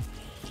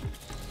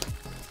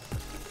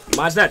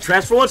 Mine's not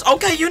trash for once.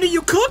 Okay, Uni,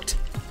 you cooked?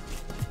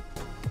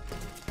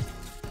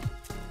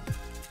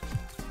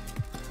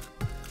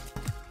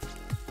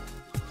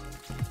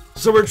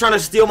 So we're trying to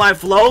steal my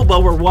flow,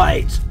 but we're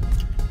white.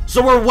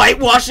 So we're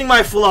whitewashing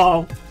my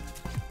flow.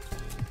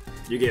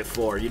 You get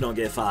 4. You don't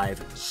get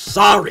 5.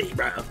 Sorry,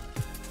 bro.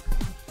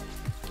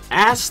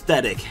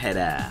 Aesthetic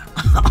header.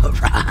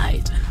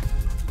 Alright.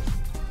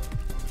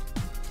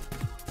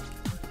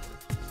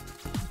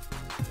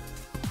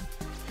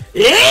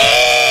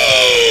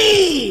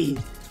 Hey!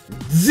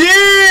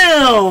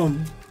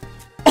 Damn!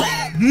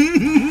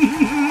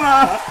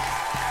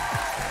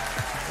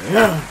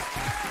 Yeah.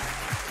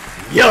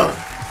 Yeah.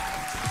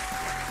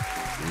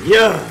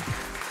 Yeah.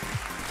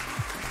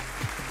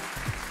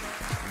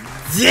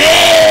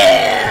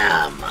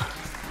 Damn!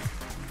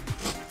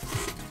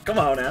 Come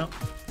on now.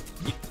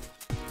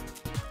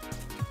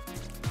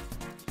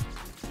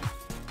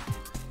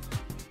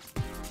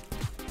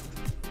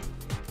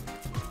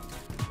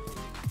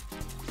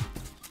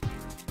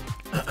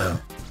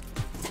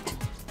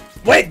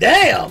 Wait,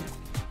 damn!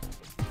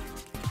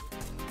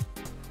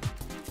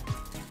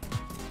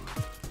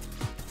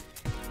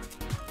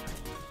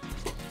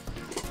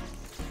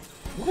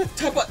 What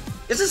type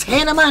of... Is this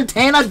Hannah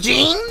Montana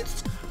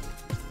jeans?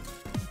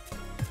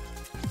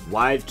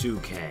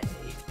 Y2K.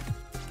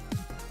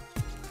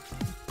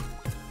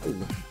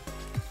 Ooh.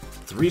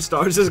 3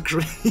 stars is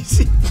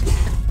crazy.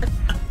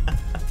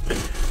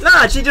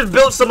 Nah, she just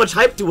built so much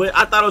hype to it.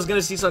 I thought I was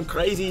gonna see some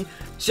crazy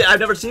shit I've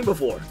never seen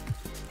before.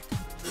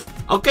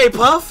 Okay,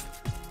 Puff.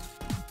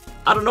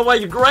 I don't know why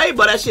you're gray,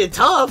 but that shit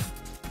tough.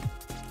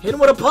 Hit him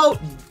with a poke.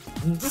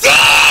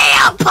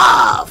 Damn,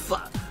 Puff!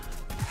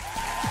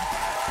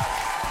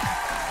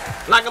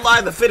 Not gonna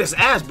lie, the fit is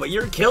ass, but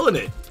you're killing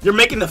it. You're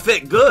making the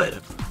fit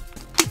good.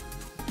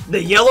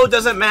 The yellow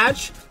doesn't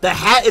match. The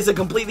hat is a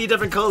completely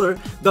different color.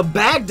 The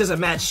bag doesn't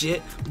match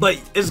shit, but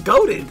it's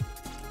goated.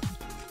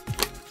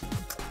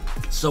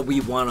 So we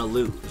wanna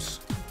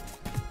lose.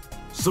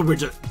 So we're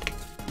just...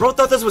 Bro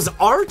thought this was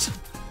art?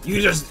 You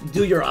just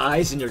do your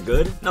eyes and you're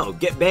good? No,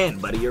 get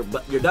banned, buddy. You're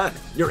done.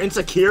 You're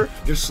insecure.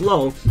 You're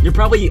slow. You're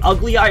probably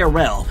ugly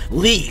IRL.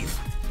 Leave.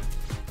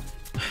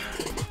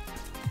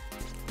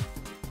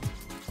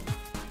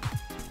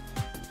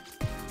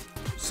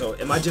 So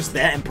am I just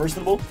that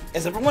impersonable?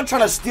 Is everyone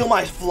trying to steal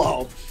my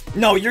flow?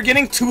 No, you're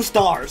getting 2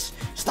 stars.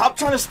 Stop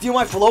trying to steal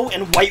my flow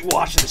and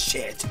whitewash the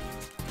shit.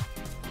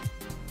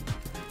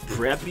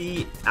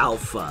 Preppy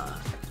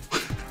Alpha.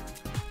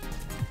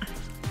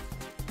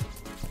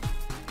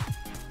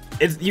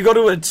 You go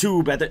to a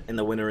tube and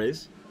the winner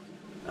is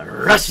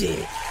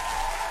Rasheam.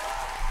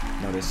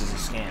 No, this is a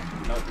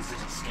scam. No, this is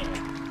a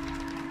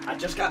scam. I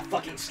just got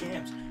fucking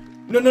scammed.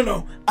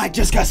 No. I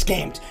just got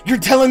scammed. You're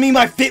telling me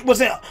my fit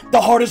wasn't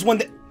the hardest one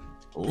that...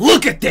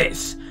 Look at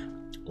this.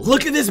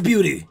 Look at this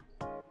beauty.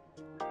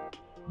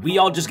 We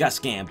all just got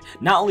scammed.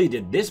 Not only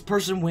did this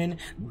person win,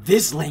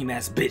 this lame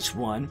ass bitch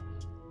won.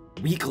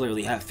 We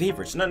clearly have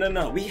favorites.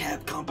 No. We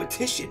have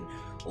competition.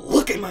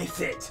 Look at my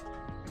fit.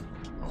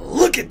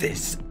 Look at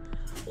this.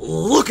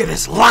 Look at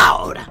this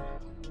loud.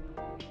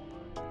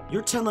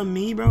 You're telling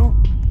me, bro?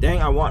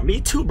 Dang, I want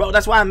me too, bro.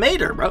 That's why I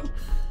made her, bro.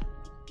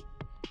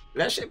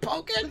 That shit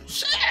poking?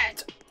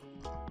 Shit.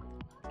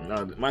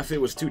 No, my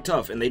fit was too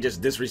tough, and they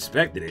just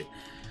disrespected it.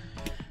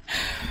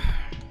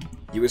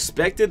 You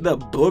expected the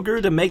booger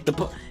to make the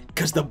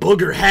because the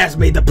booger has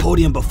made the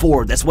podium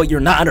before. That's what you're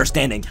not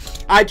understanding.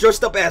 I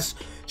dressed up as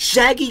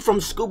Shaggy from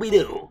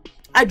Scooby-Doo.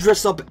 I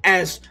dressed up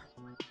as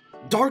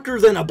darker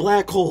than a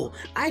black hole.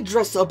 I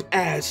dressed up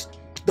as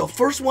the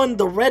first one,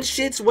 the red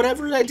shits,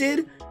 whatever I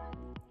did,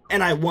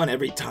 and I won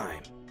every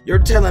time. You're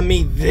telling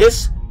me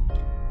this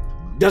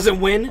doesn't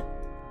win?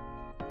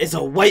 It's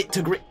a white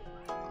to green.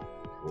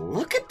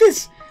 Look at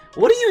this.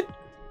 What are you...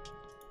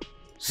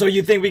 So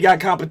you think we got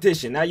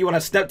competition. Now you want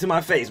to step to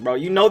my face, bro.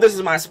 You know this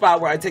is my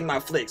spot where I take my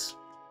flicks.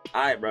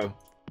 Alright, bro.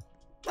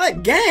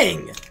 Like,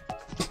 gang.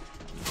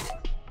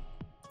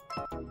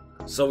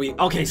 So we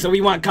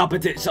want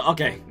competition. So,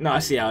 okay. No, I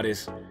see how it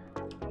is.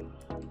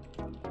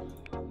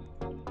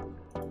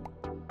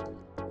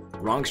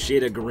 Wrong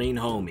shade of green,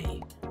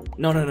 homie.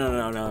 No.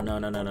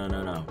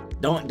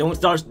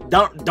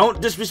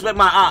 Don't disrespect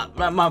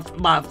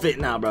my fit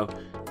now, bro.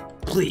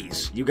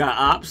 Please. You got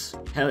ops?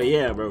 Hell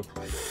yeah, bro.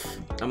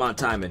 I'm on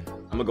timing.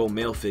 I'm gonna go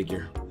male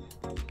figure.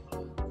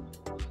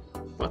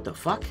 What the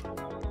fuck?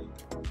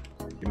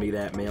 Give me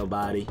that male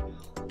body.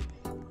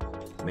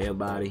 Male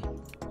body.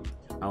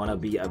 I wanna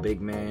be a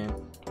big man,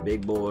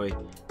 big boy,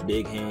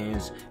 big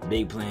hands,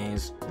 big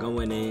plans,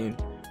 going in,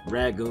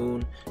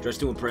 ragoon, dressed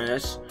to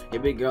impress. Here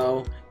we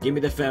go. Give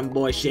me the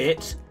femboy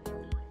shit.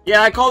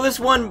 Yeah, I call this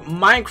one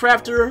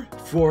Minecrafter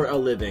for a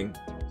living.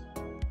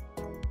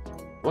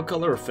 What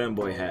color are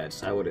femboy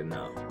hats? I wouldn't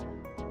know.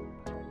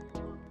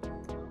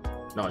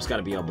 No, it's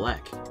gotta be all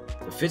black.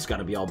 The fit's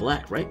gotta be all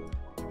black, right?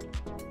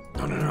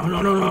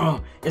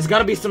 No. It's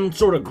gotta be some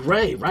sort of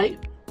gray, right?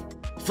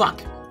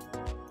 Fuck.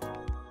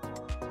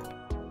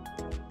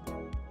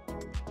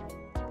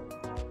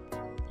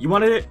 You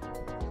wanted it?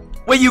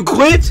 Wait, you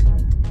quit?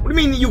 What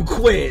do you mean you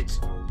quit?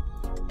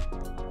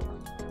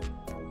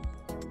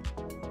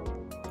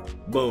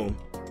 Boom.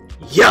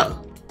 Yeah.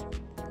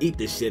 Eat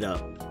this shit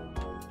up.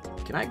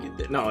 Can I get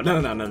that? No.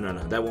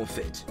 That won't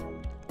fit.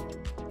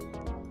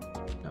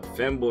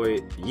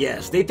 Femboy,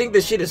 yes, they think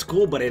this shit is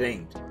cool, but it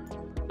ain't.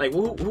 Like,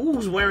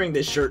 who's wearing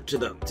this shirt to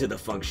the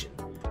function?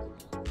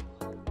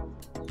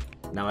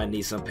 Now I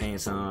need some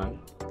pants on.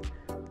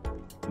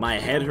 My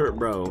head hurt,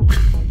 bro.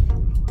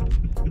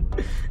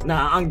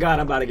 Nah, on God,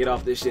 I'm about to get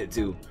off this shit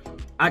too.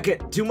 I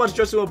get too much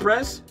dress to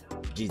impress.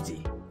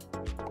 GG.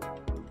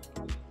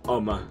 Oh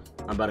my,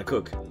 I'm about to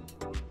cook.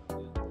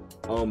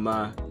 Oh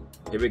my,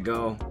 here we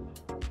go.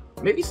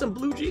 Maybe some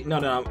blue jeans.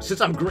 No.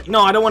 Since I'm green,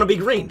 no, I don't want to be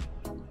green.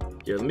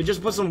 Here, let me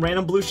just put some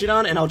random blue shit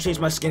on and I'll change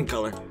my skin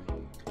color.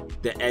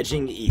 The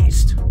edging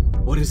east.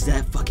 What does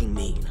that fucking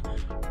mean?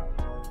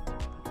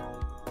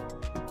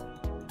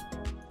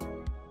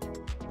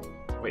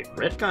 Wait,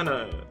 red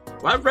kinda...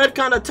 Why red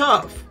kinda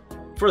tough?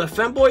 For the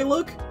femboy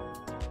look?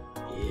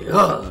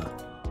 Yeah.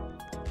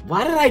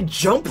 Why did I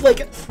jump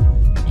like a...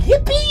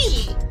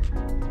 hippie?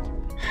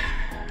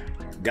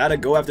 Gotta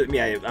go after...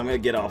 Yeah, I'm gonna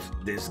get off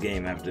this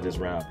game after this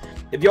round.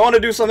 If y'all wanna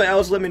do something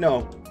else, let me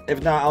know.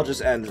 If not, I'll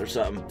just end or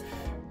something.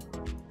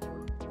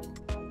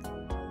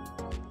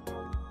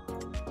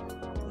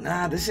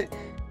 Nah, this is...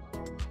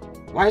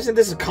 Why isn't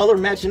this a color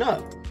matching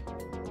up?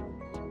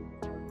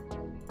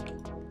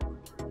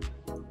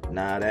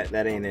 Nah,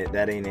 that ain't it.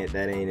 That ain't it.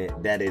 That ain't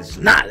it. That is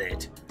not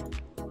it.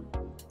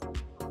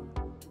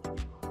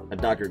 A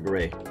darker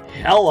gray.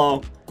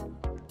 Hello.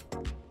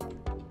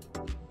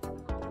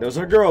 Those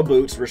are girl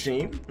boots,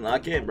 Rasheam.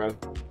 Lock in, bro.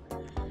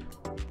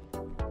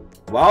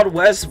 Wild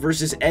West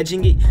versus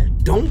Edging East.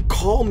 Don't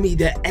call me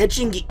the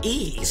Edging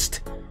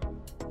East.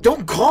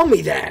 Don't call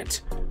me that.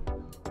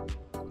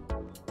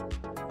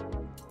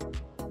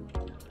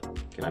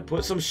 Can I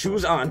put some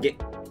shoes on?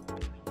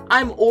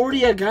 I'm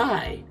already a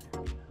guy.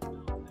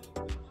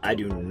 I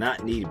do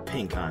not need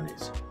pink on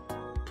it.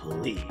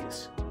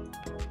 Please.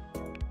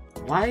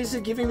 Why is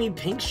it giving me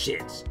pink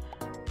shit?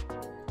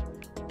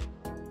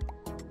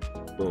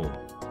 Boom.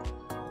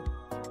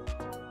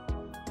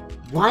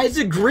 Why is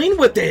it green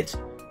with it?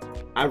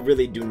 I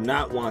really do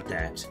not want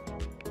that.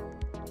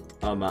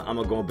 I'm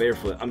gonna go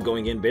barefoot. I'm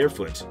going in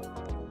barefoot.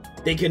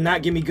 They could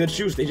not give me good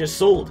shoes. They just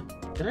sold.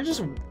 Did I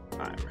just...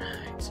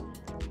 Alright.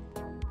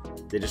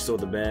 They just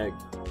sold the bag.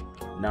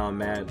 Now I'm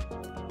mad.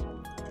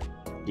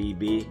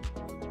 DB.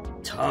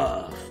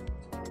 Tough.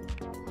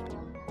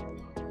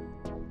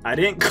 I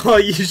didn't call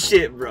you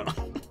shit, bro.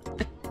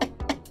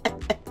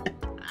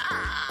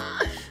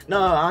 No,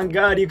 on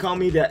God, you call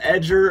me the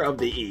edger of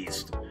the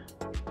East.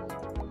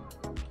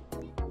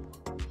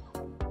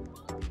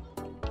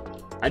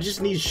 I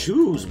just need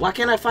shoes. Why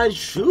can't I find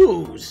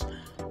shoes?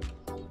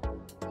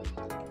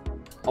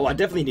 Oh, I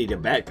definitely need a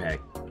backpack.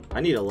 I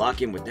need to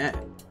lock in with that.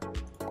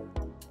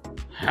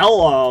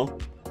 Hello.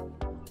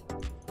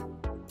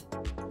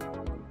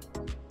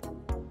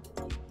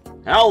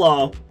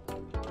 Hello.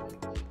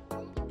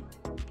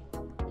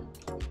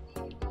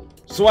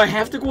 So I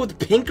have to go with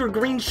pink or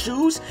green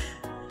shoes?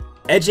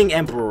 Edging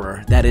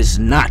Emperor, that is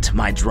not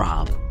my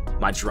drop.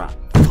 My drop.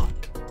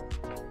 Fuck.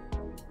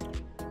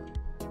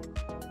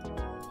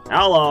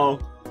 Hello.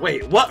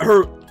 Wait, what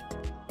her...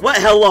 What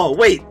hello?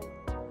 Wait.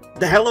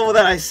 The hello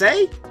that I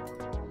say?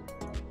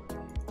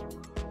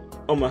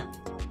 Oh my...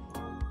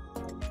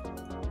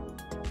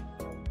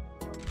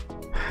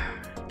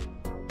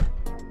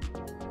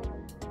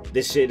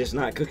 This shit is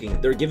not cooking.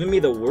 They're giving me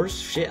the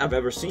worst shit I've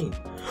ever seen.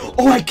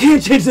 Oh, I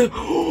can't change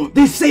the...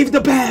 They saved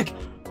the bag!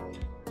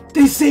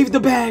 They saved the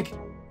bag!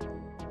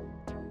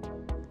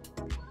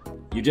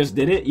 You just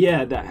did it?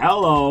 Yeah, the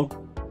hello.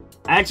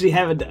 I actually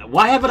haven't...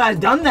 Why haven't I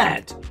done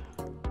that?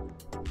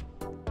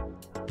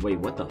 Wait,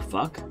 what the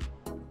fuck?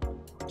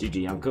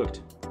 GG, I'm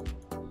cooked.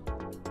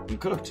 I'm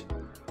cooked.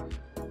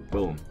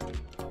 Boom.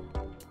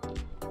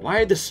 Why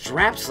are the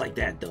straps like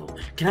that, though?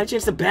 Can I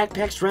change the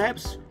backpack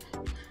straps?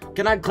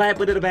 Can I clap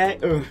with it a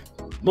back?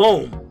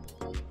 Boom.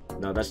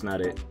 No, that's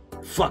not it.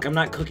 Fuck, I'm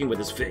not cooking with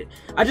this fit.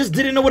 I just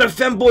didn't know what a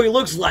femboy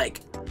looks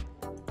like.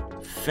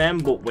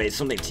 Femboy. Wait,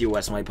 something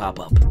TOS might pop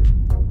up.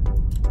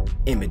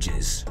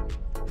 Images.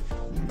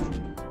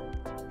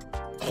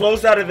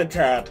 Close out of the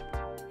tab.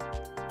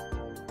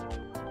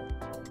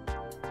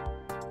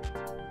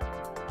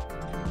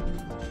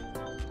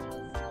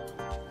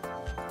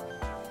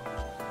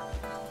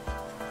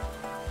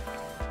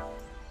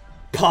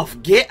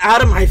 Puff, get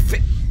out of my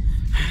face.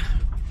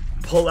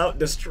 Pull out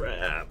the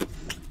strap.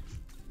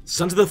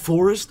 Sons of the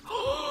Forest?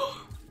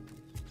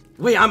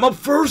 Wait, I'm up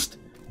first?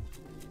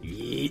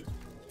 Yeet.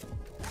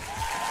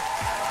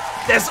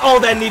 That's all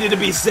that needed to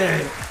be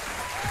said.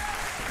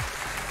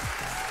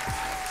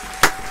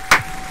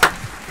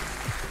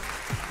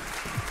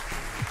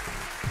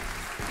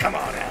 Come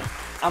on now.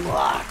 I'm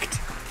locked.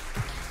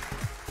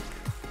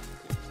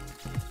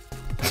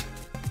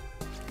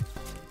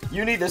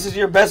 Uni, this is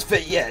your best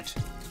fit yet.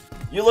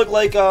 You look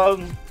like,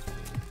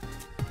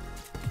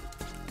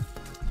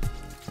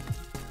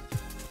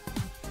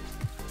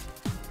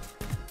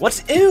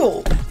 What's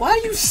ill? Why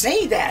do you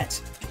say that?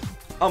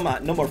 Oh my,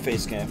 no more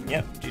face cam.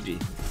 Yep,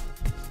 GG.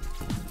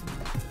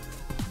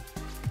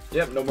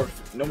 Yep, no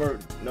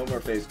more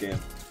face cam.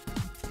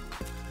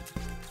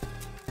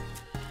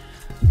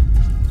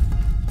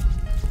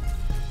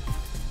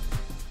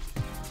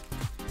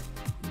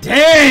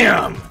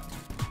 Damn!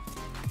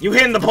 You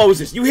hitting the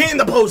poses. You hitting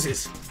the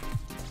poses.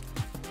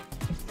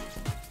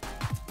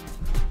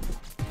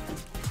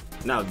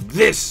 Now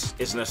this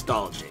is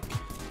nostalgic.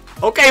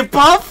 Okay,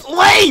 Puff!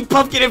 Wait!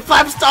 Puff getting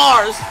 5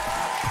 stars!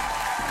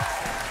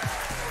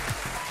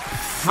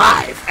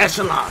 5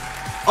 echelon.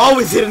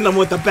 Always hitting them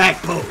with the back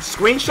pose.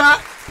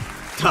 Screenshot?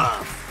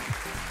 Tough.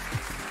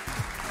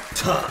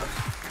 Tough.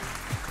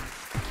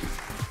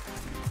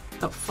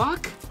 The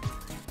fuck?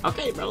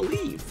 Okay, bro,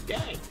 leave.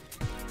 Gang.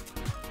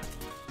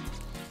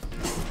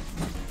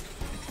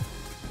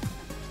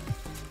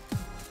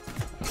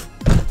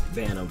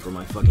 Ban him for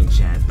my fucking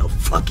chat. The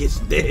fuck is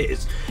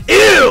this?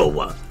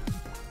 Ew!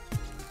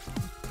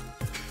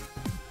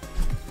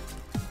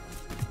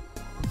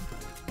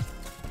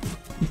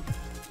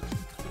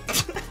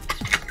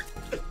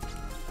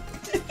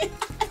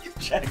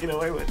 Get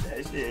away with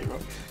that shit, bro.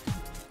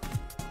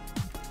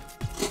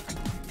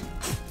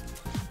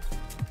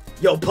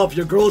 Yo, Puff,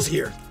 your girl's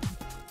here.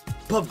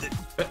 Puff,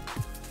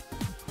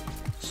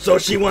 so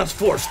she wants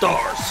 4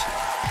 stars.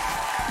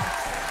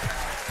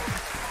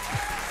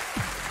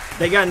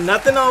 They got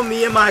nothing on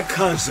me and my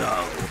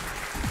cuzzo.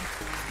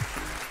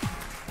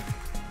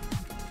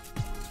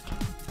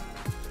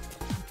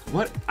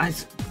 What?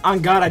 On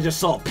God, I just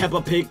saw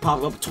Peppa Pig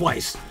pop up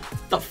twice.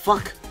 The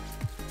fuck?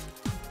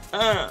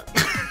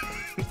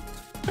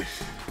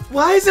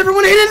 Why is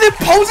everyone hitting the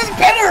poses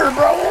better,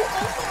 bro?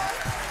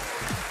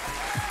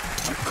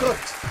 I'm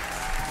cooked.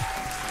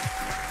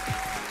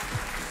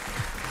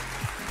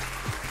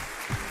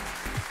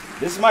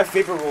 This is my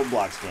favorite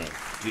Roblox game.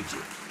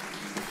 GG.